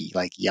tricky,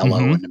 like Yellow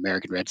and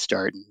American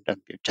Redstart and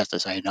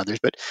Chestnut Scion and others.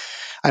 But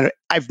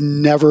I've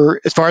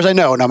never, as far as I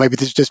know, now maybe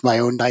this is just my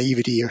own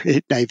naivety or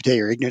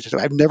ignorance,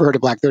 I've never heard a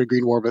black-throated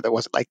green warbler that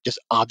wasn't like just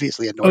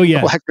obviously annoying. Oh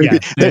yeah,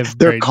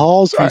 their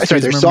calls are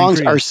their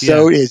songs are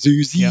so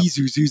zoozy,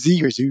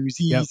 zoozy, or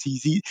zoozy,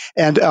 zz,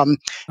 and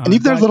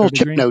even their little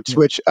chip notes,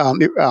 which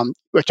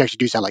actually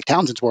do sound like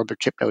Townsend's warbler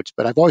chip notes.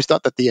 But I've always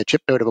thought that the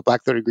chip note of a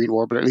black-throated green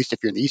warbler, at least if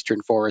you're in the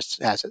eastern forests,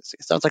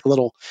 it sounds like a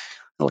little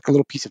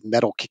piece of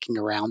metal kicking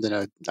around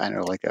in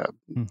like a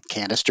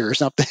canister or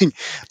something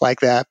like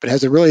that. But it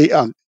has a really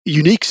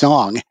unique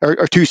song,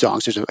 or two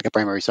songs. There's like a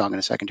primary song and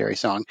a secondary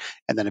song,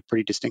 and then a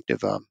pretty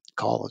distinctive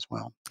call as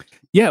well.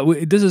 Yeah,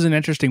 this is an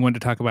interesting one to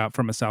talk about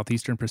from a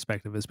southeastern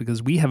perspective, is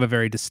because we have a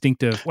very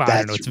distinctive. Well, I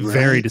don't know, it's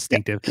very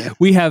distinctive. Yeah.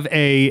 We have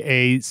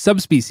a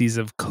subspecies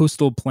of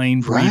coastal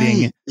plain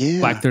breeding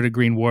black-throated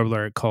green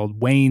warbler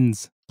called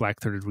Wayne's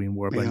black-throated green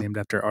warbler, named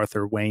after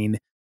Arthur Wayne.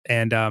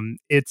 And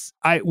it's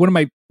one of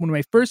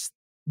my first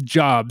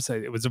jobs.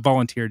 It was a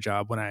volunteer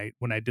job when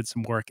I did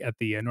some work at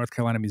the North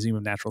Carolina Museum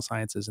of Natural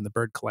Sciences in the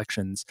bird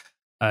collections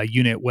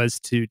unit, was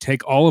to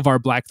take all of our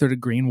black-throated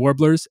green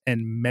warblers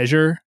and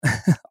measure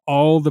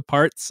all the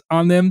parts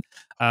on them,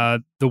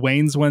 the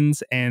Wayne's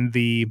ones and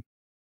the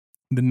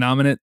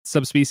nominate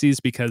subspecies,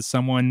 because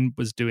someone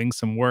was doing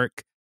some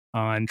work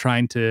on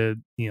trying to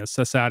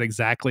suss out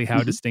exactly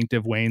how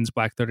distinctive Wayne's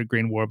black-throated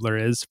green warbler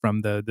is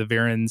from the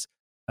Viren's,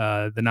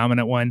 the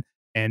nominate one.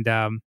 And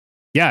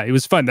it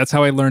was fun. That's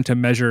how I learned to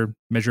measure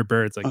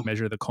birds, like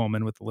measure the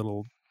Coleman with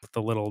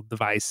the little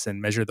device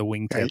and measure the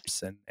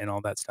wingtips and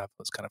all that stuff. It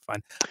was kind of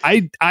fun.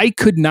 I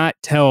could not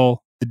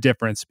tell the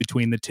difference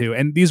between the two,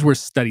 and these were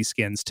study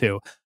skins too.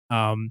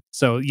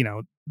 So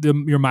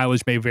your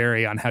mileage may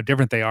vary on how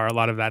different they are. A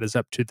lot of that is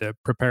up to the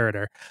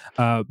preparator.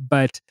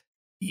 But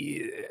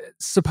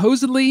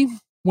supposedly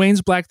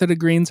Wayne's black-throated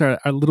greens are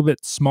a little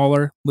bit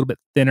smaller, a little bit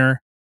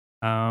thinner,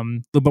 a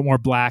little bit more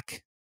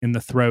black in the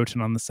throat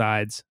and on the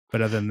sides,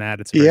 but other than that,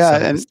 it's a very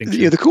subtle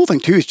distinction. The cool thing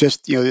too is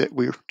just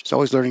we're just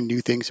always learning new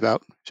things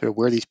about sort of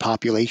where these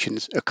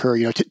populations occur.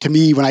 To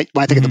me, when I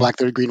think of the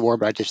black-throated green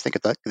warbler, I just think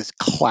of this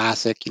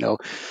classic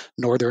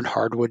northern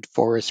hardwood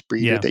forest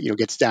breeder that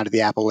gets down to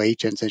the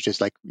Appalachians and it's just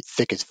like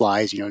thick as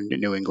flies.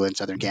 New England,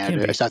 southern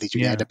Canada,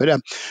 southeastern Canada.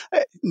 But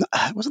it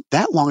wasn't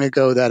that long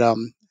ago that I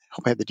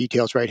hope I have the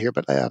details right here,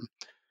 but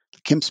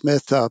Kim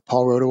Smith,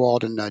 Paul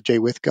Rodewald, and Jay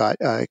Withcott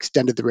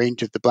extended the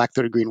range of the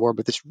black-throated green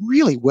warbler, this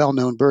really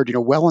well-known bird,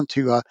 well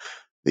into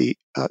the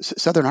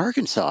southern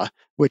Arkansas,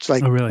 which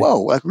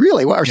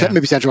really? Or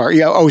maybe central,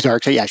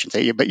 Ozarks, I shouldn't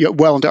say, but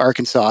well into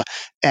Arkansas,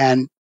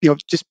 and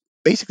just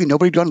basically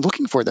nobody done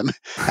looking for them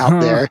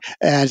out there,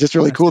 and it's just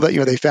really cool that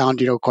they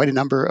found quite a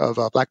number of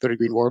black-throated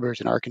green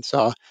warblers in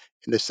Arkansas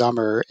in the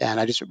summer,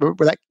 and I just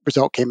remember that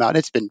result came out, and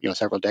it's been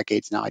several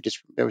decades now.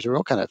 There was a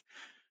real kind of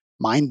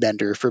mind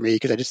bender for me,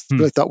 because I just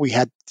really thought we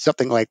had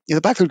something like the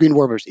black-throated green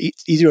warbler is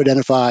easy to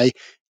identify.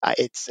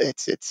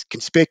 It's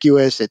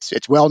conspicuous.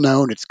 It's well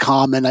known. It's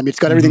common. I mean, it's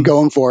got everything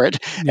going for it.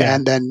 Yeah.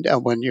 And then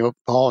when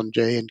Paul and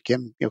Jay and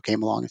Kim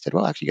came along and said,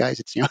 "Well, actually, guys,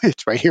 it's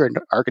it's right here in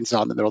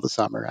Arkansas in the middle of the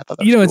summer." I thought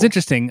that was cool. It's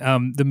interesting.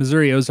 The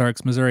Missouri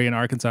and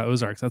Arkansas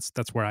Ozarks.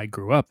 That's where I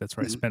grew up. That's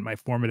where I spent my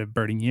formative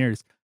birding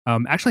years.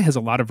 Actually, has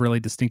a lot of really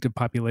distinctive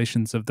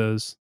populations of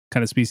those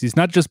kind of species,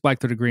 not just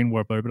black-throated green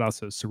warbler, but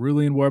also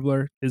cerulean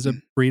warbler is a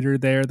breeder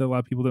there that a lot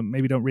of people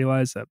maybe don't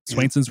realize.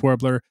 Swainson's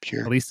warbler,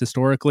 at least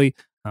historically,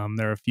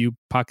 there are a few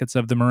pockets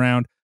of them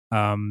around.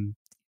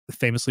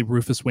 Famously,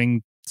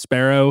 rufous-winged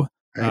sparrow,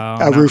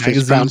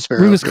 Rufus crown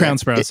sparrow. Rufus crown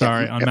sparrow,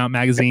 sorry, on Mount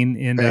Magazine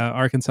in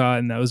Arkansas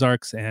and the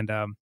Ozarks, and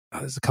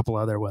there's a couple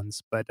other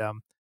ones, but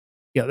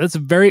yeah, that's a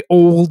very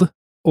old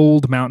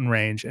mountain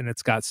range, and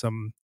it's got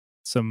some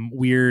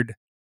weird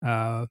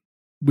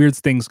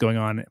things going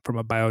on from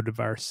a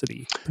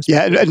biodiversity perspective.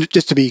 Yeah, and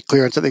just to be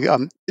clear on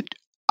something,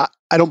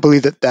 I don't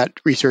believe that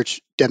research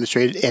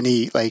demonstrated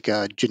any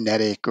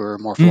genetic or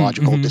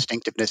morphological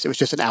distinctiveness. It was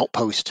just an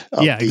outpost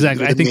of the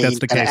exactly. I think main that's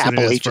the case.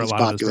 Appalachians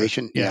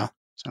population. Yeah.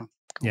 So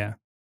cool.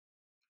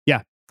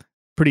 Yeah,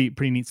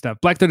 pretty neat stuff.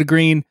 Black-throated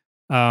green.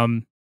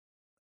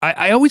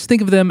 I always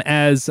think of them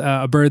as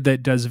a bird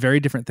that does very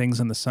different things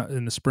in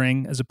the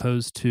spring as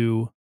opposed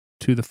to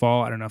the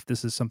fall. I don't know if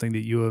this is something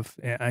that you have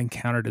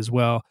encountered as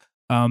well.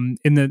 In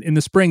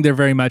the spring, they're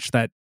very much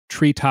that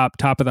treetop,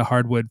 top of the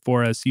hardwood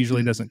forest.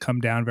 Usually doesn't come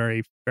down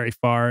very very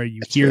far.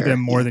 That's hear them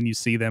more than you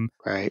see them.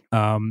 Right.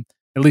 At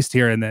least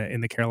here in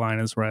the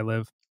Carolinas where I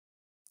live.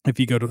 If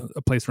you go to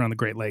a place around the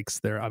Great Lakes,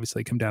 they're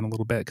obviously come down a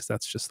little bit because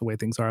that's just the way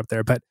things are up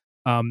there. But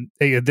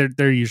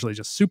they're usually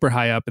just super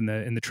high up in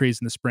the trees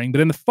in the spring.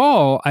 But in the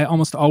fall, I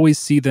almost always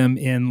see them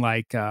in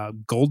like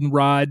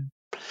goldenrod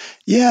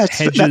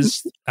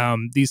hedges,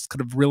 these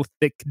kind of real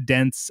thick,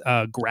 dense,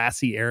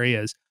 grassy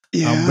areas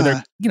where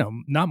they're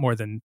not more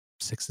than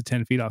 6 to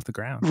 10 feet off the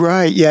ground.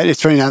 Right. Yeah.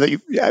 It's funny now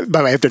that by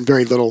the way, I've done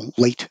very little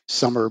late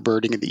summer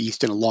birding in the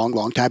East in a long,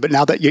 long time. But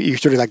now that you're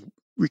sort of like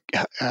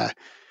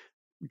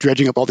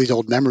dredging up all these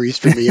old memories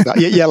for me about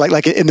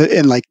like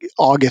in like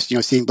August,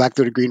 seeing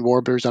black-throated green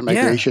warblers on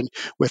migration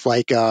with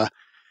like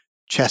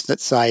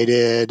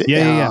chestnut-sided.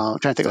 I'm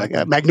trying to think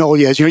like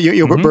magnolias.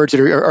 Birds that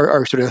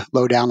are sort of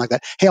low down like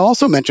that. Hey, I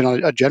also mentioned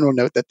on a general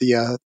note that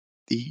the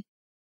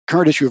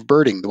current issue of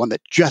Birding, the one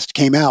that just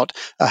came out,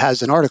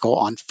 has an article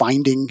on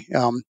finding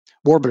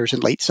warblers in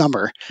late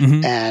summer,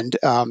 and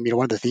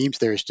one of the themes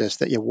there is just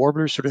that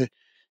warblers sort of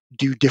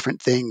do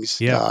different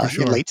things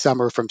in late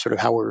summer from sort of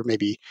how we're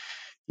maybe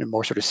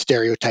more sort of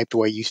stereotyped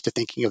way used to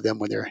thinking of them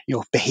when they're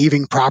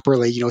behaving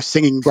properly,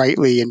 singing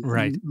brightly and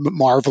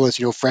marvelous,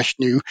 fresh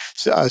new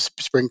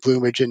spring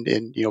plumage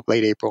in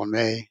late April and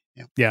May.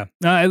 No,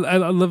 I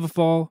love a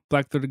fall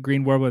black-throated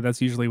green warbler.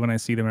 That's usually when I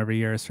see them every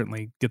year. I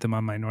certainly get them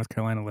on my North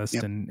Carolina list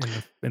in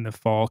the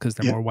fall because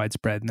they're more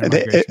widespread.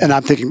 And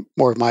I'm thinking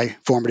more of my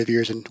formative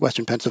years in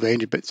Western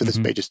Pennsylvania, but so this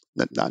may just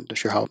not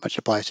sure how much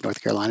applies to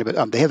North Carolina,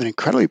 but they have an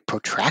incredibly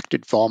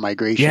protracted fall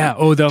migration. Yeah.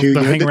 Oh, they'll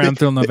hang around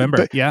till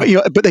November.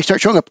 But they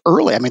start showing up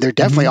early. I mean, they're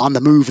definitely on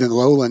the move in the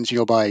lowlands,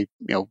 by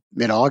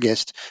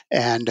mid-August,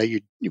 and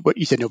what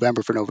you said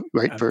November for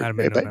right for,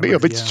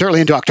 but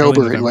certainly into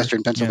October in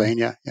Western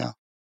Pennsylvania.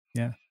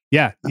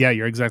 Yeah,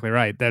 you're exactly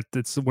right.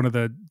 That's one of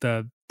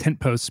the tent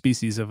post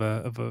species of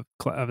a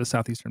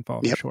southeastern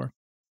fall for sure.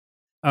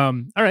 All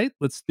right,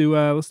 let's do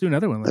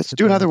another one. Let's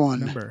do another one.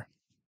 Number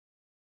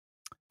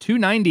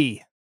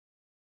 290.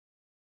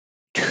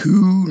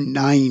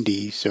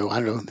 290. So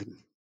I don't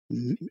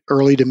know,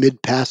 early to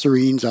mid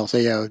passerines. I'll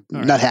say a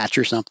nuthatch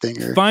or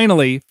something. Or...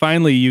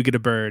 Finally, you get a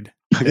bird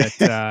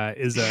that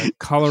is a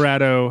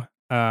Colorado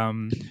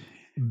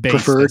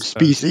preferred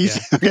species.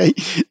 Okay,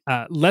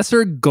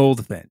 lesser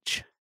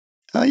goldfinch.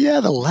 Oh yeah,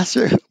 the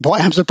lesser. Boy,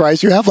 I'm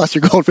surprised you have lesser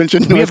goldfinch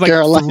in North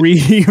Carolina.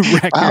 3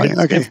 records. Wow,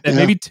 okay.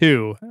 Maybe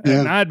 2.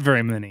 Not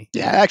very many.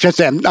 Yeah, actually, I'd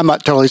say I'm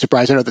not totally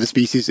surprised. I know that the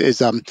species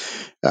is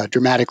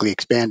dramatically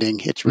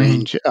expanding its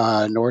range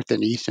north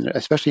and east, and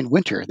especially in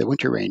winter. The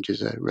winter range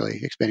is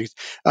really expanding.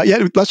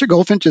 Lesser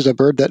goldfinch is a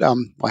bird that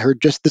I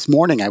heard just this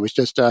morning. I was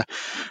just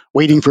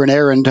waiting for an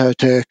errand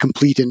to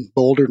complete in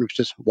Boulder, and was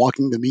just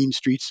walking the mean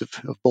streets of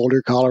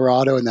Boulder,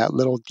 Colorado, and that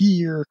little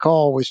deer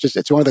call was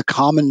just—it's one of the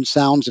common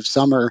sounds of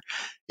summer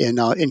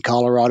in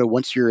Colorado.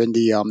 Once you're in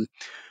the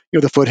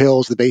the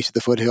foothills, the base of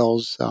the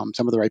foothills,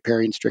 some of the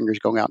riparian stringers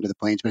going out into the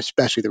plains, but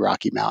especially the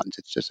Rocky Mountains.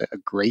 It's just a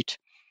great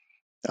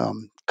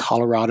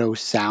Colorado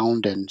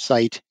sound and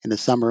sight in the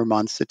summer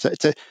months.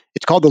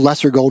 It's called the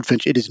lesser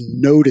goldfinch. It is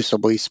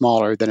noticeably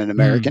smaller than an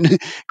American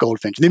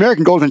goldfinch. The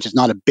American goldfinch is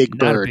not a big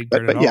bird,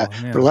 but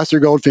the lesser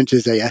goldfinch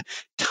is a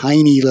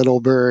tiny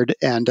little bird,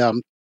 and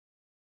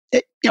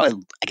I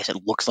guess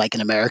it looks like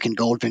an American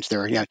goldfinch.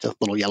 It's a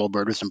little yellow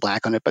bird with some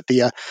black on it, but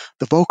the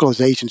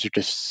vocalizations are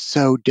just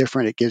so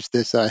different. It gives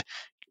this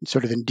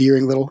sort of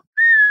endearing little.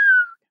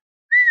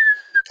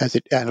 I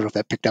don't know if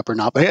that picked up or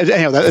not, but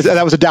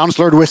that was a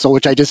downslurred whistle,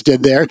 which I just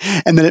did there.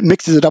 And then it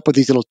mixes it up with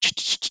these little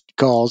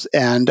calls.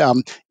 And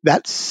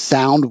that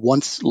sound,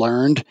 once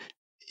learned,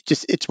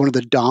 it's one of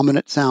the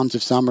dominant sounds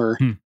of summer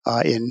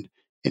in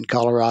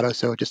Colorado.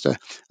 So just a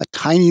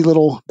tiny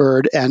little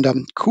bird, and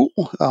cool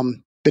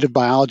bit of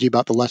biology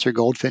about the lesser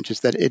goldfinch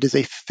is that it is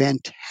a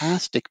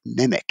fantastic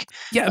mimic.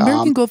 Yeah,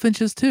 American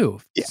goldfinches too.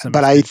 Yeah,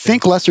 but I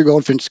think lesser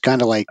goldfinch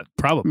kind of like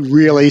probably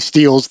really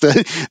steals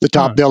the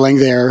top billing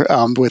there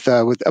with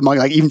among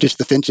like even just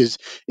the finches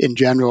in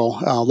general.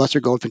 Lesser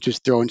goldfinches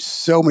throw in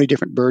so many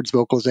different birds'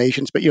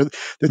 vocalizations, but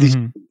they're these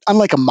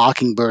unlike a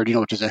mockingbird,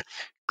 which is a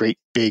great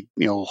big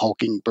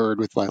hulking bird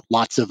with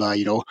lots of a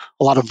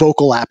lot of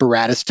vocal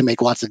apparatus to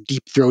make lots of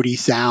deep throaty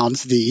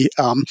sounds.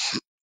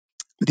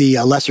 the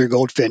lesser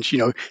goldfinch,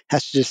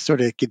 has to just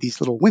sort of give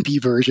these little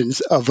wimpy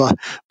versions of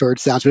bird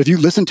sounds. But if you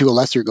listen to a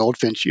lesser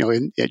goldfinch,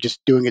 and just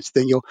doing its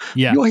thing,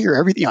 you'll hear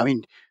everything. I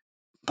mean,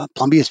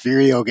 Plumbeus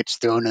vireo gets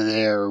thrown in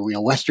there.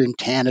 Western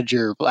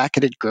tanager,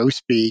 black-headed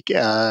grosbeak.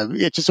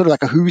 It's just sort of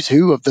like a who's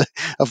who of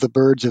the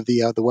birds of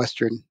the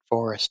western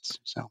forests.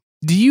 So,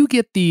 do you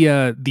get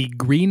the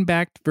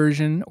green-backed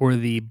version or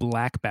the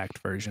black-backed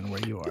version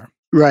where you are?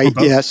 Right.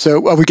 Yeah. So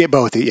we get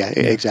both. Yeah,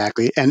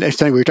 exactly. And it's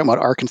funny, we were talking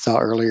about Arkansas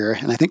earlier,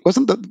 and I think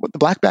wasn't the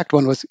black-backed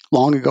one was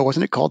long ago?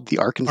 Wasn't it called the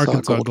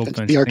Arkansas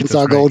goldfinch? The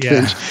Arkansas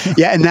goldfinch. Right.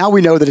 Yeah. And now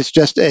we know that it's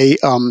just a.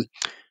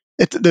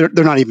 They're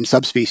not even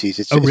subspecies.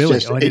 It's really?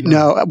 Just,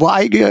 no.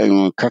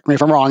 Well, correct me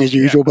if I'm wrong as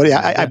usual, but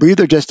I believe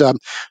they're just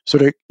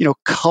sort of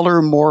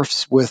color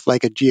morphs with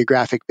like a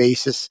geographic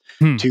basis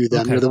to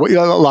them. Okay.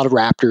 A lot of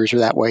raptors are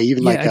that way.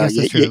 Even like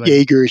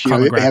Jaegers.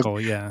 They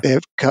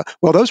have.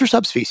 Well, those are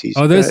subspecies.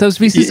 Oh, those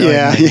subspecies.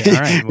 Yeah. All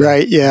right. Well,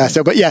 right. Yeah.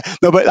 So, but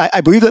but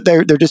I believe that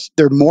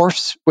they're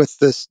morphs with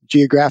this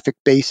geographic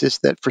basis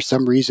that for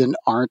some reason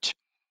aren't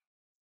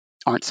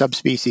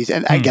subspecies.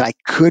 And again, I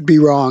could be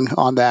wrong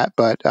on that,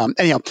 but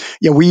anyhow,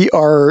 we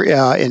are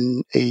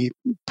in a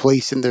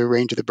place in the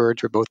range of the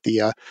birds where both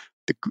the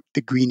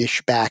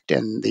greenish backed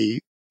and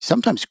the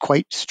sometimes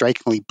quite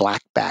strikingly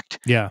black backed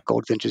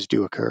goldfinches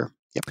do occur.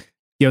 Yep.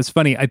 Yeah, it's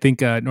funny. I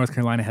think North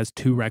Carolina has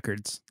 2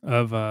 records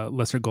of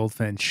lesser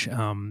goldfinch,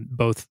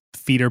 both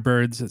feeder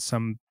birds that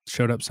some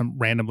showed up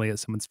randomly at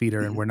someone's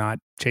feeder and were not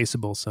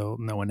chaseable. So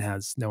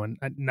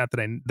not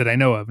that I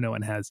know of, no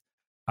one has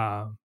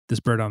this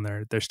bird on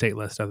their state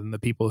list other than the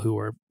people who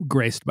were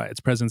graced by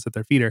its presence at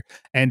their feeder.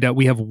 And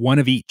we have one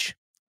of each,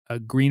 a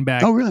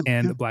greenback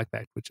and a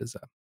blackback, which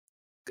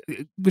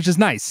is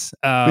nice.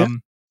 I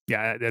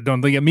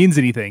don't think it means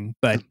anything,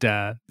 but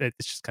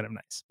it's just kind of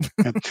nice.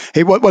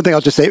 Hey, one thing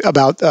I'll just say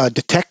about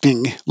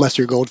detecting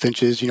lesser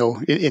goldfinches, in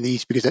the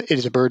East, because it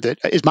is a bird that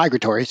is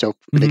migratory, so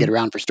they get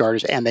around for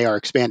starters, and they are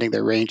expanding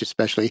their range,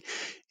 especially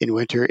in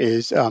winter,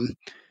 is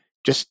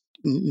just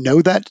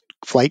know that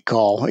flight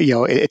call.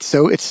 It's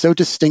so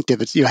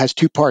distinctive. It's has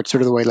 2 parts,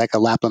 sort of the way like a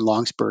Lapland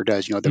longspur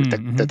does.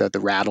 The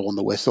rattle and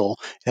the whistle.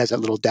 It has that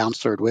little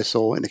down-slurred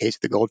whistle in the case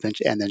of the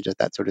goldfinch, and then just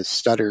that sort of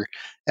stutter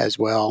as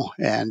well.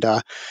 And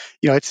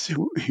it's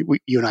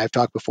you and I have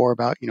talked before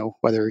about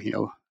whether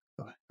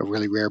a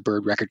really rare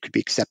bird record could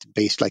be accepted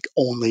based like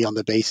only on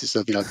the basis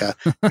of like a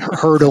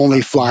herd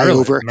only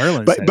flyover.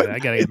 Merlin but I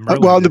gotta get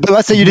Merlin. But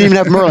let's say you didn't even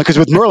have Merlin, because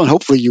with Merlin,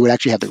 hopefully you would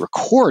actually have the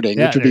recording,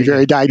 which would be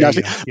very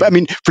diagnostic. But I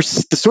mean, for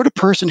the sort of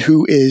person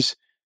who is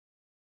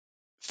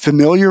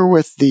familiar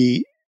with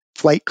the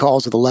flight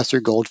calls of the lesser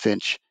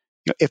goldfinch,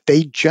 if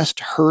they just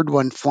heard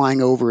one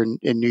flying over in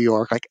New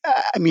York, like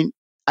I mean,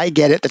 I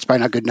get it. That's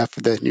probably not good enough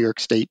for the New York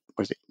State.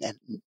 What is it?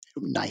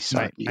 New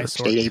York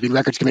State Avian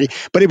Records Committee,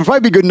 but it would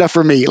probably be good enough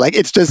for me. Like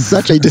it's just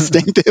such a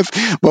distinctive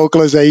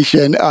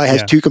vocalization. It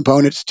has 2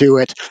 components to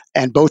it,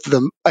 and both of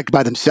them, like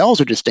by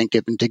themselves, are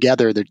distinctive, and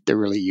together they're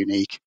really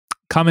unique.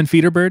 Common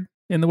feeder bird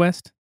in the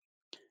West?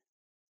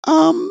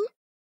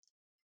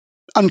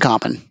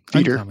 Uncommon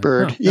feeder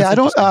bird. I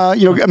don't.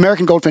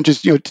 American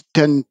goldfinches,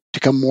 tend to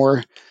come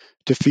more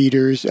to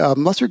feeders.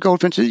 Lesser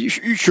goldfinches,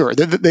 sure,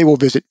 they will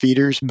visit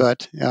feeders,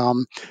 but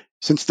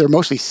since they're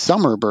mostly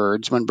summer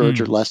birds, when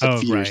birds are less at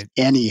feeders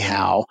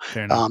anyhow.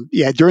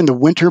 During the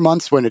winter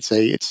months, when it's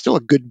still a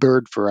good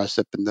bird for us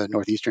up in the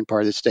northeastern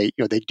part of the state,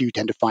 they do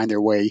tend to find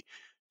their way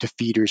to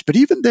feeders. But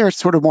even there, it's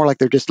sort of more like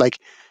they're just like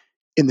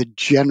in the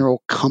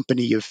general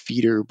company of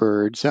feeder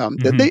birds.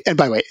 And by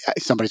the way,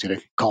 somebody's going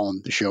to call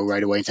on the show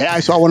right away and say,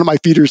 I saw one of my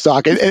feeder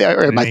socket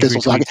or my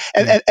thistle socket.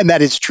 And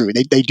that is true.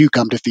 They do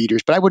come to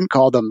feeders, but I wouldn't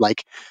call them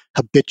like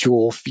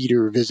habitual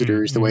feeder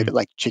visitors the way that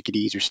like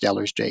chickadees or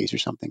Steller's jays or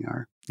something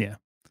are. Yeah.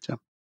 So,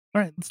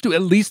 all right, let's do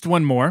at least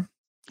one more.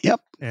 Yep.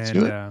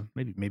 And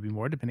maybe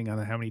more, depending on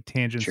how many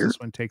tangents this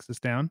one takes us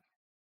down.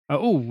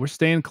 We're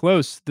staying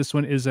close. This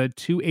one is a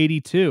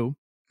 282.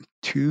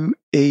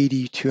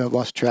 282. I've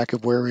lost track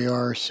of where we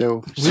are.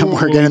 So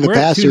somewhere again in the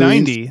past.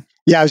 290.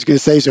 Yeah, I was going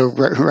to say so.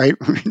 Right.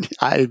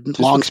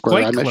 Long spur.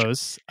 Quite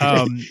close.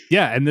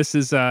 And this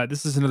is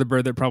another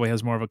bird that probably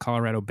has more of a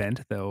Colorado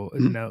bent, though.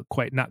 Not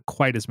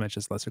quite as much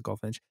as lesser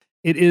goldfinch.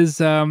 It is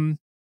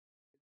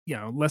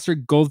lesser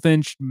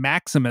goldfinch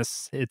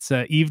maximus. It's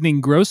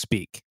evening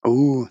grosbeak.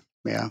 Oh,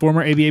 yeah.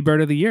 Former ABA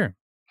bird of the year.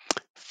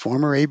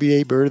 Former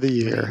ABA bird of the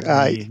year.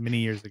 Many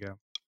years ago.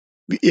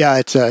 Yeah,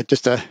 it's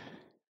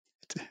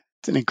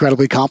it's an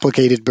incredibly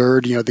complicated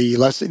bird.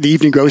 The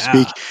evening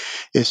grosbeak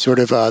is sort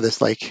of this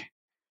like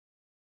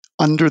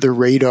under the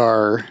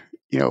radar,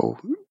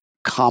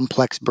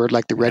 complex bird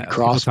like the red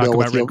crossbill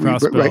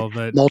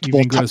with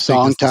multiple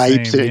song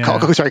types.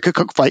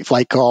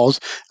 Flight calls,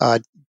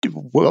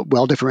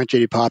 well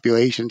differentiated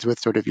populations with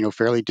sort of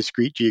fairly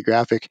discrete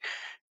geographic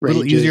ranges. A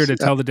little easier to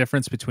tell the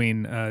difference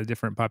between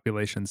different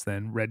populations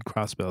than red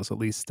crossbills, at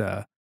least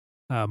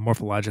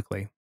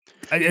morphologically.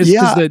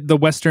 Because the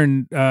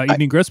Western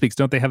evening grosbeaks,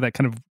 don't they have that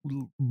kind of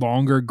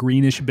longer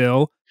greenish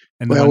bill?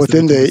 And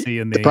within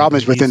the problem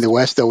is within the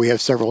West, though, we have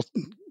several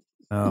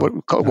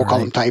we'll call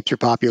them types or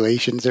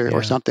populations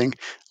or something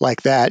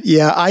like that.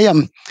 Yeah,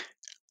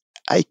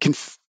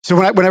 so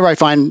whenever I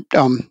find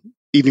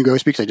evening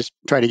grosbeaks, I just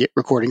try to get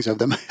recordings of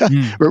them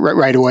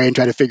right away and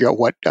try to figure out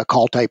what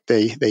call type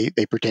they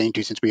pertain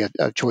to, since we have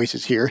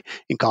choices here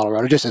in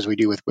Colorado, just as we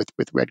do with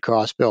red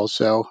crossbills.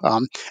 So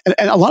and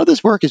a lot of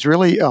this work is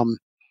really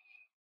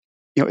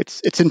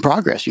it's in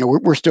progress.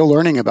 We're still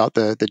learning about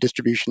the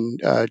distribution,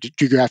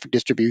 geographic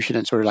distribution,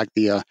 and sort of like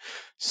the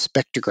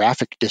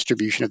spectrographic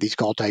distribution of these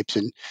call types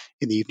in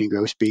the evening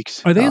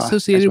grosbeaks. Are they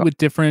associated with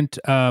different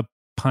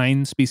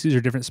pine species or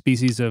different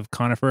species of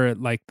conifer,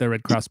 like the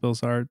red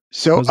crossbills are?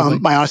 So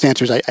my honest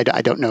answer is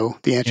I don't know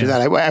the answer to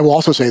that. I will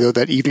also say, though,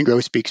 that evening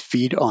grosbeaks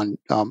feed on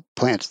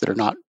plants that are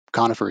not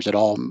conifers at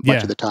all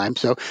much of the time.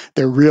 So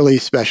they're really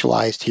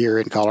specialized here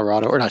in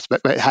Colorado, or not,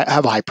 but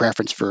have a high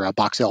preference for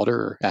box elder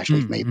or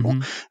ash-leaf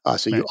maple.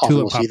 So you often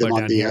will see them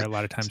on the a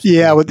lot of times.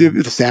 With the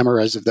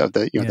samaras of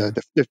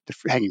the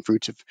hanging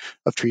fruits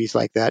of trees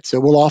like that. So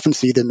we'll often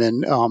see them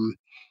in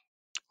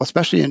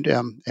especially in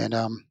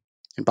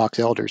box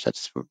elders.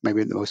 That's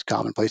maybe the most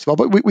common place of all,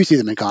 but we see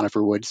them in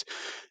conifer woods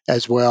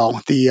as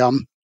well. They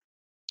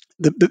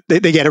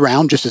get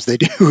around just as they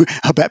do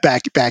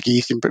back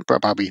east, and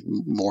probably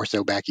more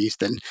so back east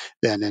than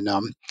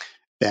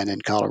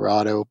in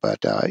Colorado.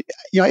 But I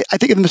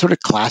think of them as sort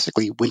of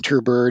classically winter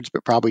birds,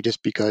 but probably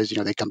just because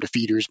they come to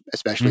feeders,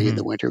 especially in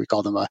the winter. We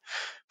call them a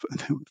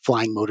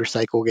flying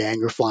motorcycle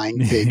gang or flying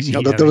pigs.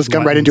 They'll just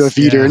come right into a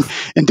feeder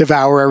and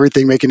devour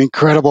everything, make an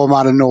incredible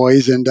amount of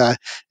noise, and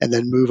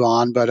then move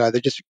on. But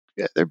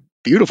they're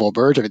beautiful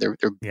birds. I mean,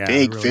 they're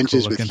big really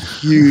finches with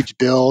huge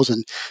bills,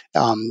 and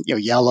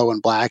yellow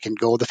and black and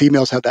gold. The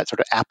females have that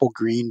sort of apple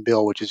green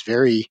bill, which is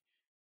very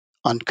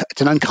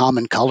it's an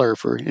uncommon color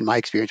in my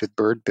experience with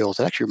bird bills.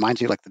 It actually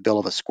reminds me like the bill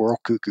of a squirrel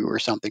cuckoo or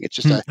something. It's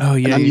just an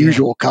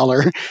unusual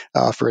color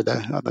for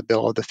the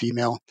bill of the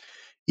female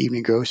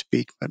evening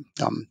grosbeak. But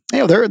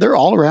they're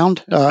all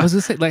around. I was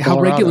gonna say, like,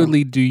 Colorado. How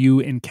regularly do you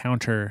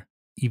encounter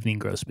evening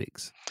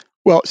grosbeaks?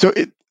 Well, so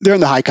they're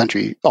in the high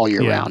country all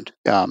year round.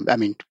 I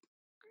mean,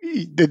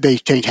 they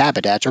change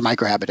habitats or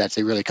microhabitats.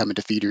 They really come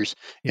into feeders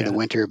in the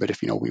winter. But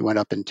if we went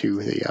up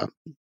into the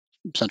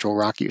Central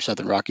Rocky or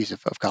Southern Rockies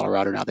of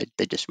Colorado, now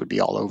they just would be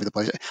all over the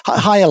place.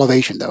 High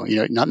elevation, though,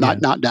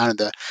 not down in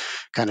the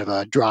kind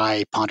of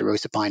dry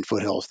ponderosa pine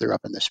foothills. They're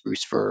up in the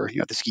spruce fir,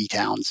 the ski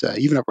towns,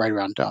 even up right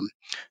around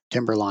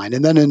timberline.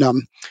 And then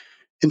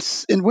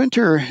in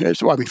winter,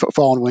 so I mean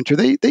fall and winter,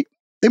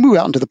 they move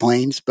out into the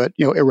plains, but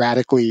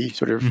erratically,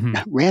 sort of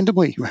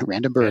randomly,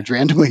 random birds,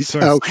 randomly.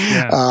 So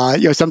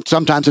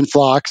sometimes in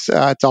flocks.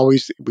 It's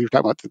always, we were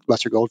talking about the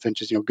lesser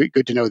goldfinches.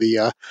 Good to know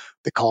the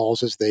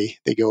calls as they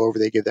go over.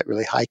 They give that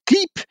really high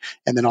keep,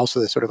 and then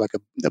also the sort of like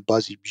a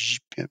buzzy.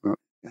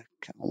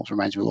 Almost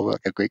reminds me a little bit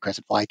like a great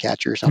crescent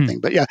flycatcher or something.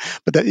 But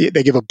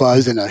they give a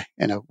buzz and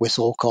a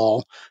whistle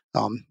call.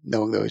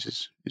 Knowing those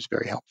is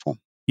very helpful.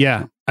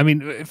 Yeah. I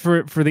mean,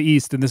 for the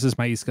East, and this is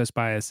my East Coast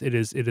bias, it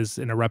is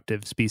an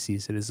eruptive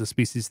species. It is a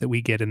species that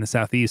we get in the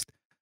Southeast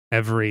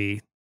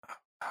it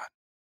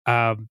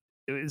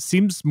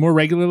seems more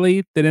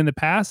regularly than in the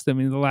past. I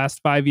mean, the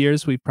last 5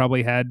 years, we've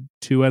probably had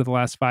 2 out of the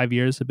last 5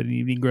 years have been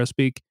evening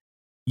grosbeak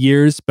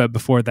years. But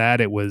before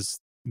that, it was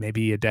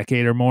maybe a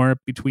decade or more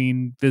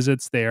between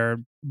visits. They are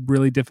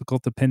really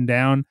difficult to pin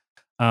down.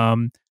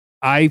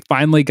 I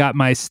finally got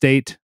my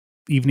state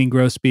evening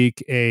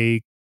grosbeak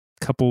a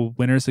couple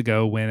winters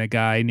ago when a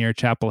guy near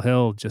Chapel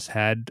Hill just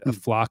had a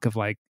flock of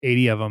like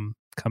 80 of them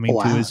coming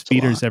to his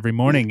feeders every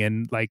morning.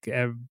 And like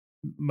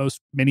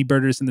many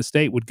birders in the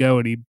state would go,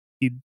 and he'd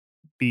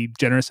be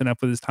generous enough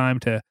with his time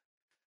to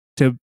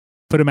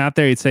put him out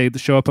there. He'd say,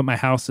 show up at my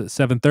house at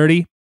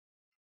 7:30.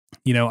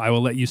 I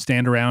will let you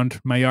stand around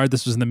my yard.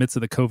 This was in the midst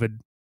of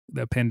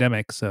the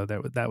pandemic. So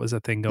that was a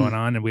thing going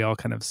on, and we all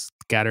kind of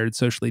scattered,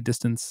 socially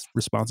distanced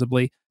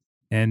responsibly.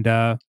 And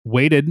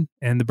waited,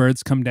 and the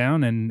birds come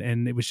down,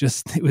 and it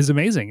was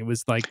amazing. It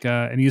was like,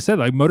 and you said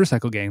like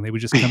motorcycle gang, they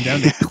would just come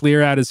down, they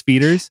clear out his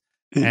feeders.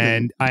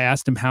 And I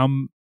asked him how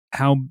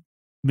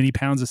many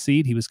pounds of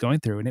seed he was going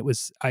through, and it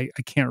was I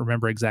can't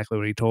remember exactly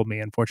what he told me,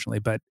 unfortunately,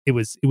 but it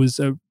was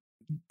a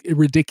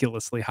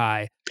ridiculously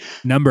high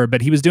number.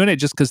 But he was doing it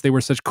just because they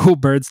were such cool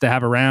birds to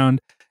have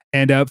around.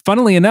 And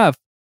funnily enough,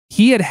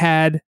 he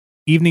had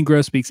evening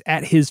grosbeaks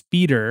at his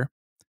feeder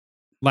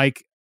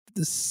like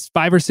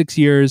 5 or 6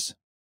 years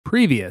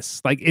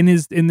previous, like in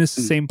this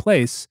same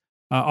place,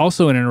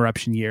 also in an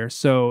eruption year.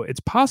 So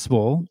it's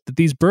possible that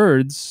these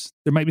birds,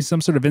 there might be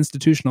some sort of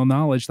institutional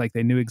knowledge, like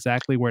they knew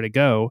exactly where to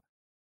go,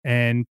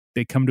 and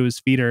they come to his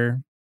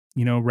feeder,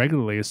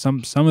 regularly.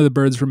 Some of the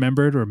birds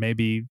remembered, or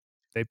maybe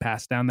they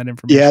passed down that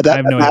information. Yeah, I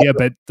have no idea,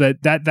 but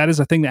that is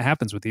a thing that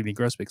happens with evening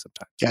grosbeak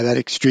sometimes. Yeah, that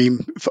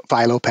extreme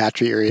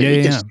phylopatry or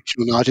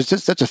institutional knowledge. It's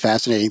just such a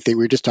fascinating thing.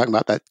 We were just talking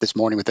about that this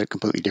morning with a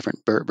completely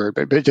different bird, but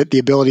the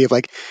ability of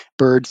like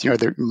birds,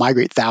 they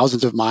migrate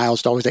thousands of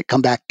miles to always like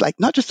come back, like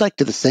not just like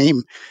to the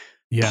same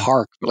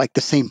park, but like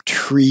the same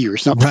tree or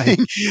something,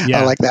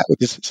 like that,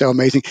 which is so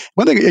amazing.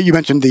 One thing you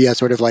mentioned, the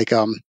sort of like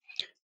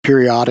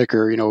periodic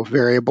or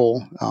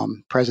variable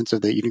presence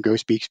of the evening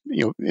grosbeaks,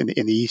 in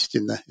the east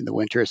in the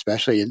winter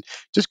especially. And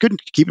just good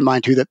to keep in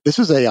mind too that this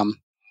is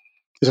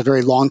there's a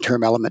very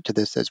long-term element to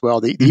this as well.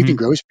 The evening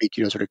grosbeak,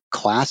 sort of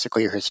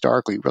classically or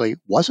historically, really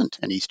wasn't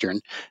an eastern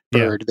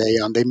bird.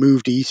 They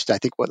moved east, I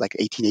think, like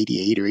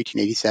 1888 or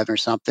 1887 or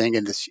something,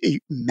 and this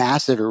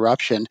massive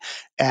eruption,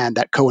 and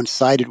that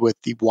coincided with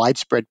the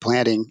widespread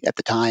planting at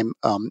the time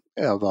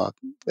of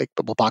like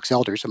box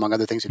elders, among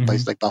other things, in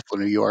places like Buffalo,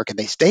 New York, and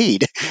they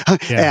stayed.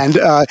 And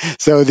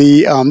so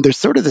there's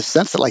sort of the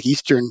sense that like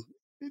eastern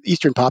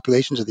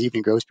populations of the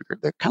evening grosbeak,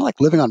 they're kind of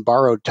like living on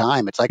borrowed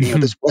time. It's like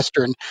this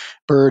western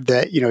bird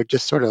that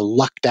just sort of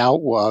lucked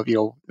out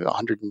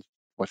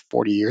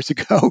 140 years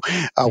ago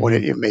when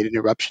it made an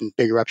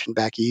big eruption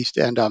back east.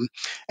 And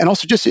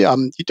also just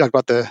you talked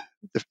about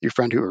your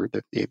friend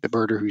the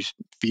birder whose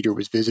feeder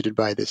was visited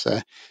by this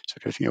sort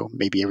of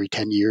maybe every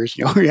 10 years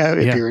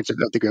appearance of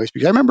the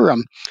grosbeaks. I remember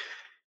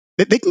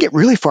they can get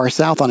really far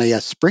south on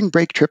a spring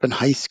break trip in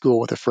high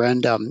school with a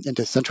friend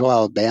into central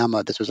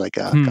Alabama. This was like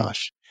April of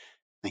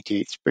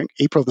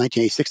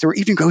 1986. There were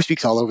evening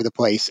grosbeaks all over the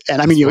place,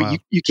 and I mean,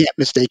 you can't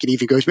mistake an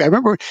evening grosbeak. I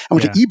remember I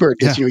went to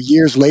eBird just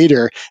years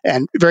later,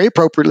 and very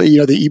appropriately,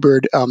 the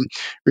eBird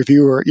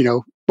reviewer,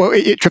 well,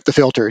 it tripped the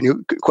filter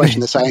and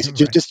questioned the science.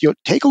 Right. Just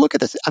take a look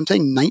at this. I'm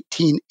saying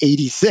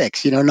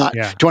 1986, not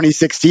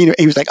 2016.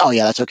 He was like, "Oh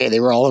yeah, that's okay. They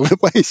were all over the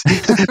place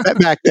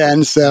back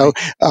then." So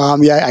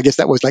I guess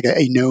that was like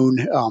a known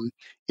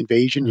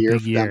invasion year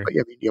for them. But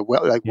I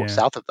mean,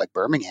 south of like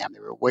Birmingham, they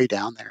were way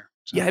down there.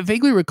 So. Yeah, I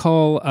vaguely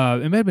recall,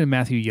 it might have been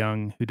Matthew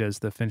Young who does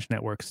the Finch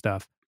Network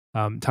stuff,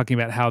 talking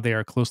about how they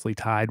are closely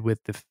tied with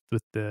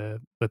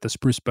the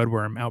spruce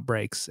budworm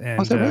outbreaks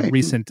and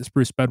recent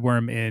spruce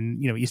budworm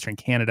in eastern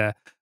Canada.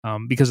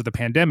 Because of the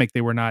pandemic,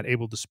 they were not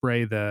able to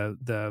spray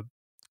the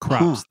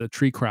crops, the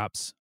tree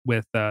crops,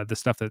 with the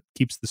stuff that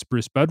keeps the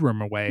spruce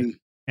budworm away,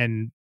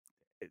 and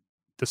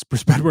the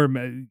spruce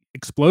budworm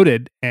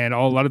exploded, and a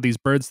lot of these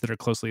birds that are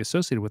closely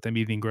associated with them,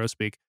 evening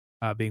grosbeak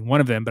being one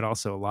of them, but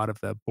also a lot of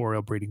the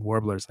boreal breeding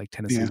warblers like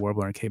Tennessee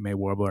warbler and Cape May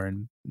warbler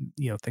and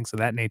things of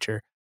that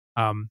nature.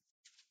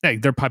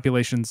 Their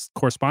populations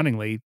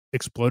correspondingly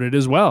exploded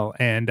as well,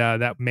 and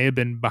that may have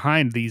been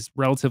behind these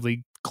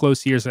relatively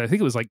close years. I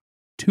think it was like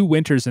 2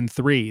 winters and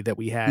 3 that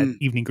we had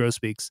evening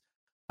grosbeaks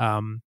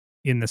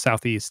in the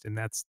southeast, and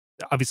that's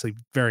obviously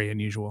very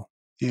unusual.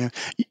 Yeah,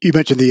 you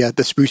mentioned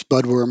the spruce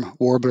budworm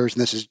warblers,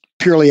 and this is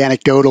purely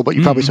anecdotal, but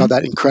you probably saw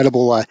that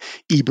incredible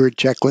eBird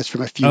checklist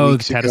from a few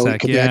weeks ago.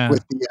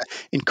 With the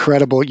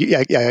incredible,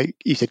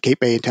 you said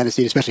Cape May in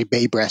Tennessee, especially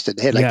bay-breasted.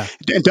 They had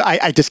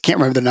I just can't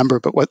remember the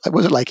number, but what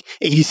was it, like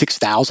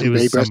 86,000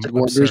 bay-breasted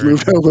warblers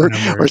moved over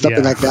or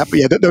something like that?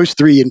 But those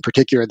 3 in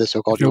particular, the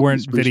so-called. If there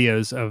weren't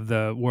videos of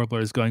the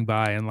warblers going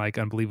by in like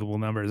unbelievable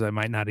numbers, I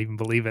might not even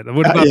believe it. I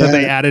would have thought that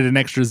they added an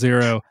extra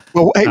 0.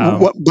 Well, hey,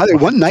 by the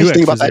way, one nice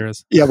thing about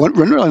that,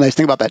 one really nice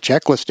thing about that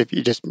checklist, if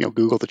you just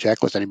Google the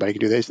checklist, anybody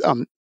can do this.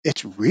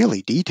 It's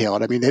really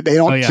detailed. I mean, they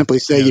don't simply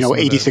say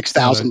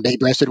 86,000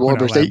 bay-breasted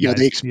warblers. They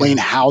explain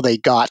how they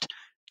got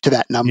to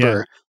that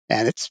number,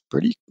 and it's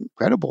pretty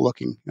incredible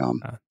looking.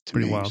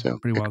 Pretty well. So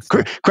pretty well.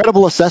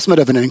 Credible assessment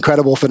of an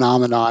incredible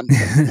phenomenon.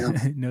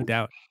 No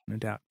doubt.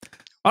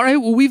 All right.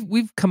 Well,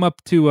 we've come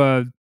up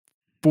to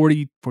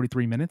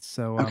 43 minutes,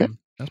 so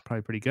that's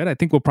probably pretty good. I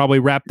think we'll probably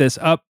wrap this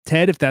up,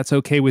 Ted, if that's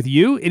okay with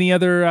you. Any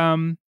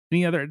other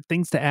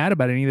things to add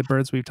about any of the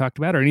birds we've talked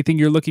about, or anything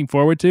you're looking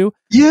forward to?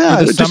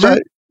 Yeah,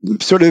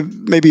 sort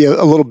of maybe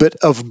a little bit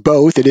of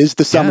both. It is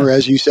the summer,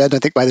 as you said. I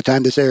think by the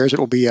time this airs, it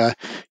will be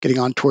getting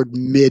on toward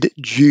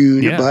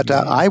mid-June. But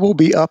I will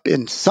be up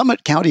in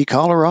Summit County,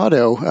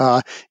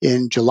 Colorado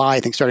in July, I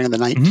think starting on the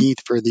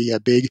 19th for the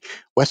big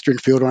Western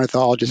Field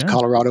Ornithologist,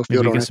 Colorado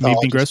Field Ornithologist. Some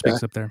evening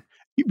grosbeaks up there.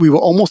 We will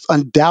almost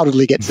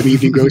undoubtedly get some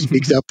evening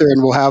grosbeaks up there,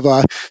 and we'll have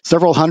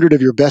several hundred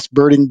of your best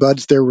birding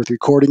buds there with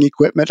recording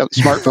equipment.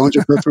 Smartphones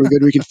are perfectly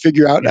good. We can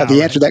figure out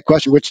the answer to that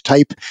question, which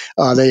type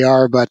they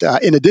are. But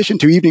in addition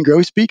to evening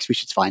grosbeaks, we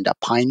should find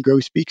pine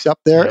grosbeaks up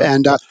there,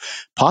 and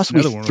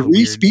possibly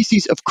 3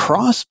 species of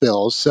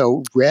crossbills.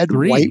 So red,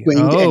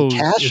 white-winged, and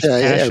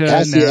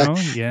cassia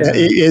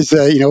is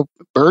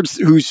birds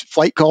whose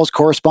flight calls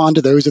correspond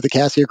to those of the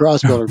cassia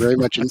crossbill are very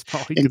much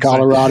in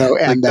Colorado,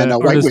 and then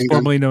white-winged,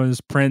 formerly known as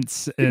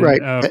Prince. For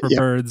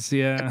birds,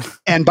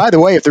 And by the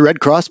way, if the red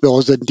crossbill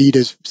is indeed,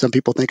 as some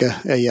people think,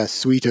 a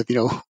suite of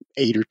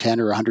 8 or 10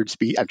 or 100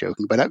 species, I'm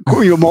joking, but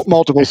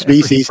multiple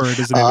species,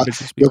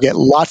 you'll get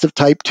lots of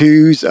type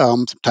 2s,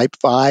 some type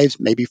 5s,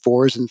 maybe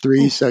 4s and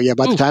 3s. So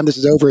by the time this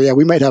is over,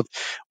 we might have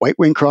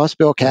white-winged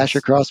crossbill,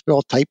 cassia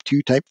crossbill, type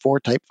 2, type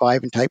 4, type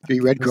 5, and type 3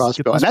 red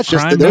crossbill. And that's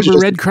just those are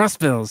red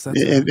crossbills.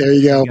 There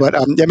you go. But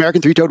the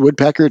American three-toed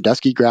woodpecker,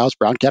 dusky grouse,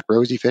 brown-capped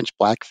rosy finch,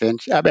 black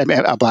finch,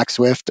 black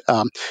swift,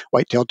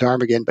 white-tailed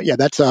ptarmigan. But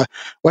that's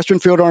Western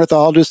Field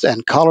Ornithologist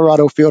and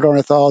Colorado Field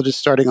Ornithologist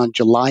starting on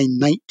July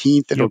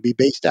 19th. It'll be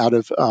based out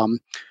of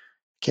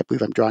can't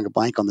believe I'm drawing a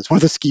blank on this. One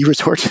of the ski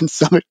resorts in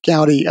Summit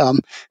County.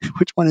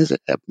 Which one is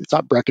it? It's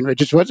not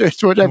Breckenridge. It's what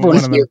everyone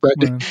is near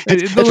Breckenridge.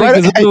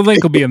 The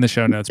link will be in the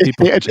show notes.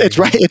 It's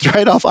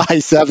right off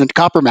I-7,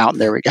 Copper Mountain.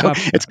 There we go.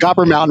 It's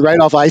Copper Mountain right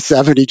off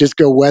I-7. You just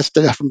go west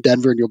from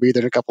Denver and you'll be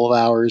there in a couple of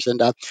hours.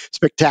 And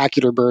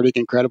spectacular birding,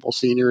 incredible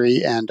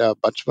scenery, and a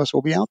bunch of us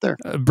will be out there.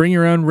 Bring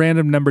your own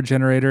random number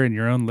generator and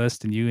your own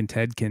list, and you and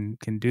Ted can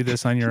do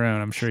this on your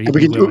own. I'm sure we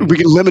can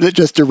limit it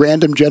just to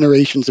random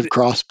generations of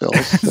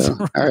crossbills.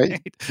 So,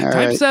 right. All right.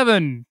 Time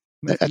 7.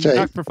 That's right.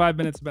 Talk for 5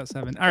 minutes about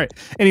 7. All right.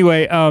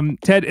 Anyway,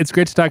 Ted, it's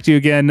great to talk to you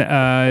again.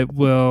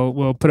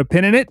 We'll put a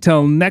pin in it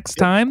till next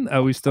time.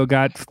 We've still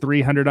got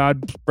 300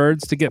 odd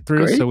birds to get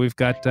through, so we've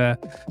got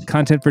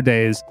content for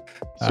days.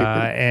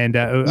 And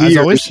as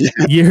always,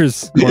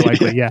 years more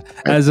likely. Yeah.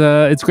 As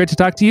it's great to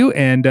talk to you,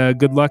 and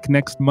good luck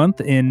next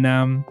month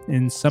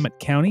in Summit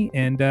County,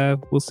 and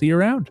we'll see you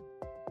around.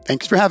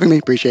 Thanks for having me.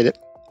 Appreciate it.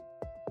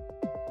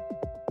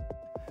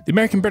 The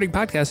American Birding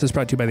Podcast is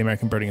brought to you by the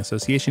American Birding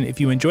Association.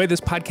 If you enjoy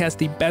this podcast,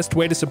 the best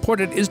way to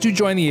support it is to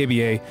join the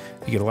ABA.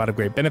 You get a lot of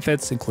great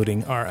benefits,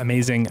 including our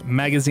amazing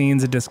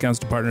magazines and discounts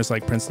to partners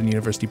like Princeton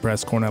University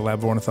Press, Cornell Lab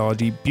of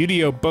Ornithology,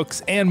 Buteo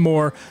Books, and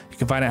more. You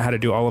can find out how to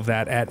do all of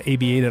that at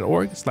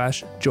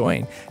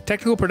aba.org/join.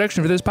 Technical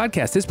production for this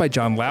podcast is by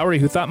John Lowry,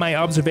 who thought my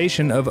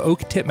observation of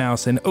oak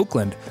titmouse in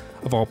Oakland,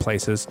 of all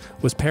places,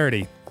 was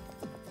parody.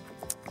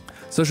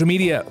 Social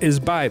media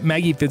is by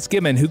Maggie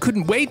Fitzgibbon, who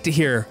couldn't wait to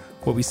hear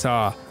what we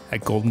saw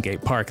at Golden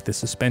Gate Park. The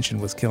suspension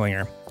was killing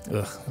her.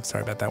 Ugh, I'm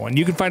sorry about that one.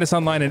 You can find us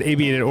online at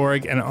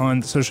aba.org and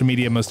on social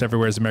media most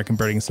everywhere is American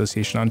Birding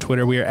Association. On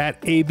Twitter, we are at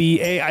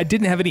ABA. I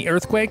didn't have any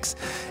earthquakes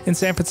in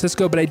San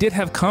Francisco, but I did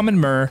have common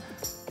myrrh,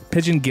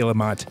 pigeon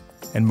guillemot,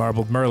 and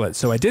marbled murrelet.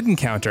 So I did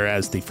encounter,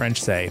 as the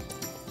French say,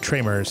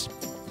 tremors.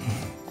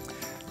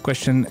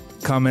 Question,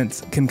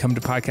 comments can come to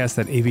podcast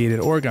at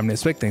aba.org. I'm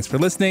Niswick. Thanks for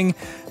listening.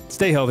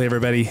 Stay healthy,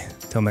 everybody.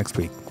 Till next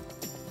week.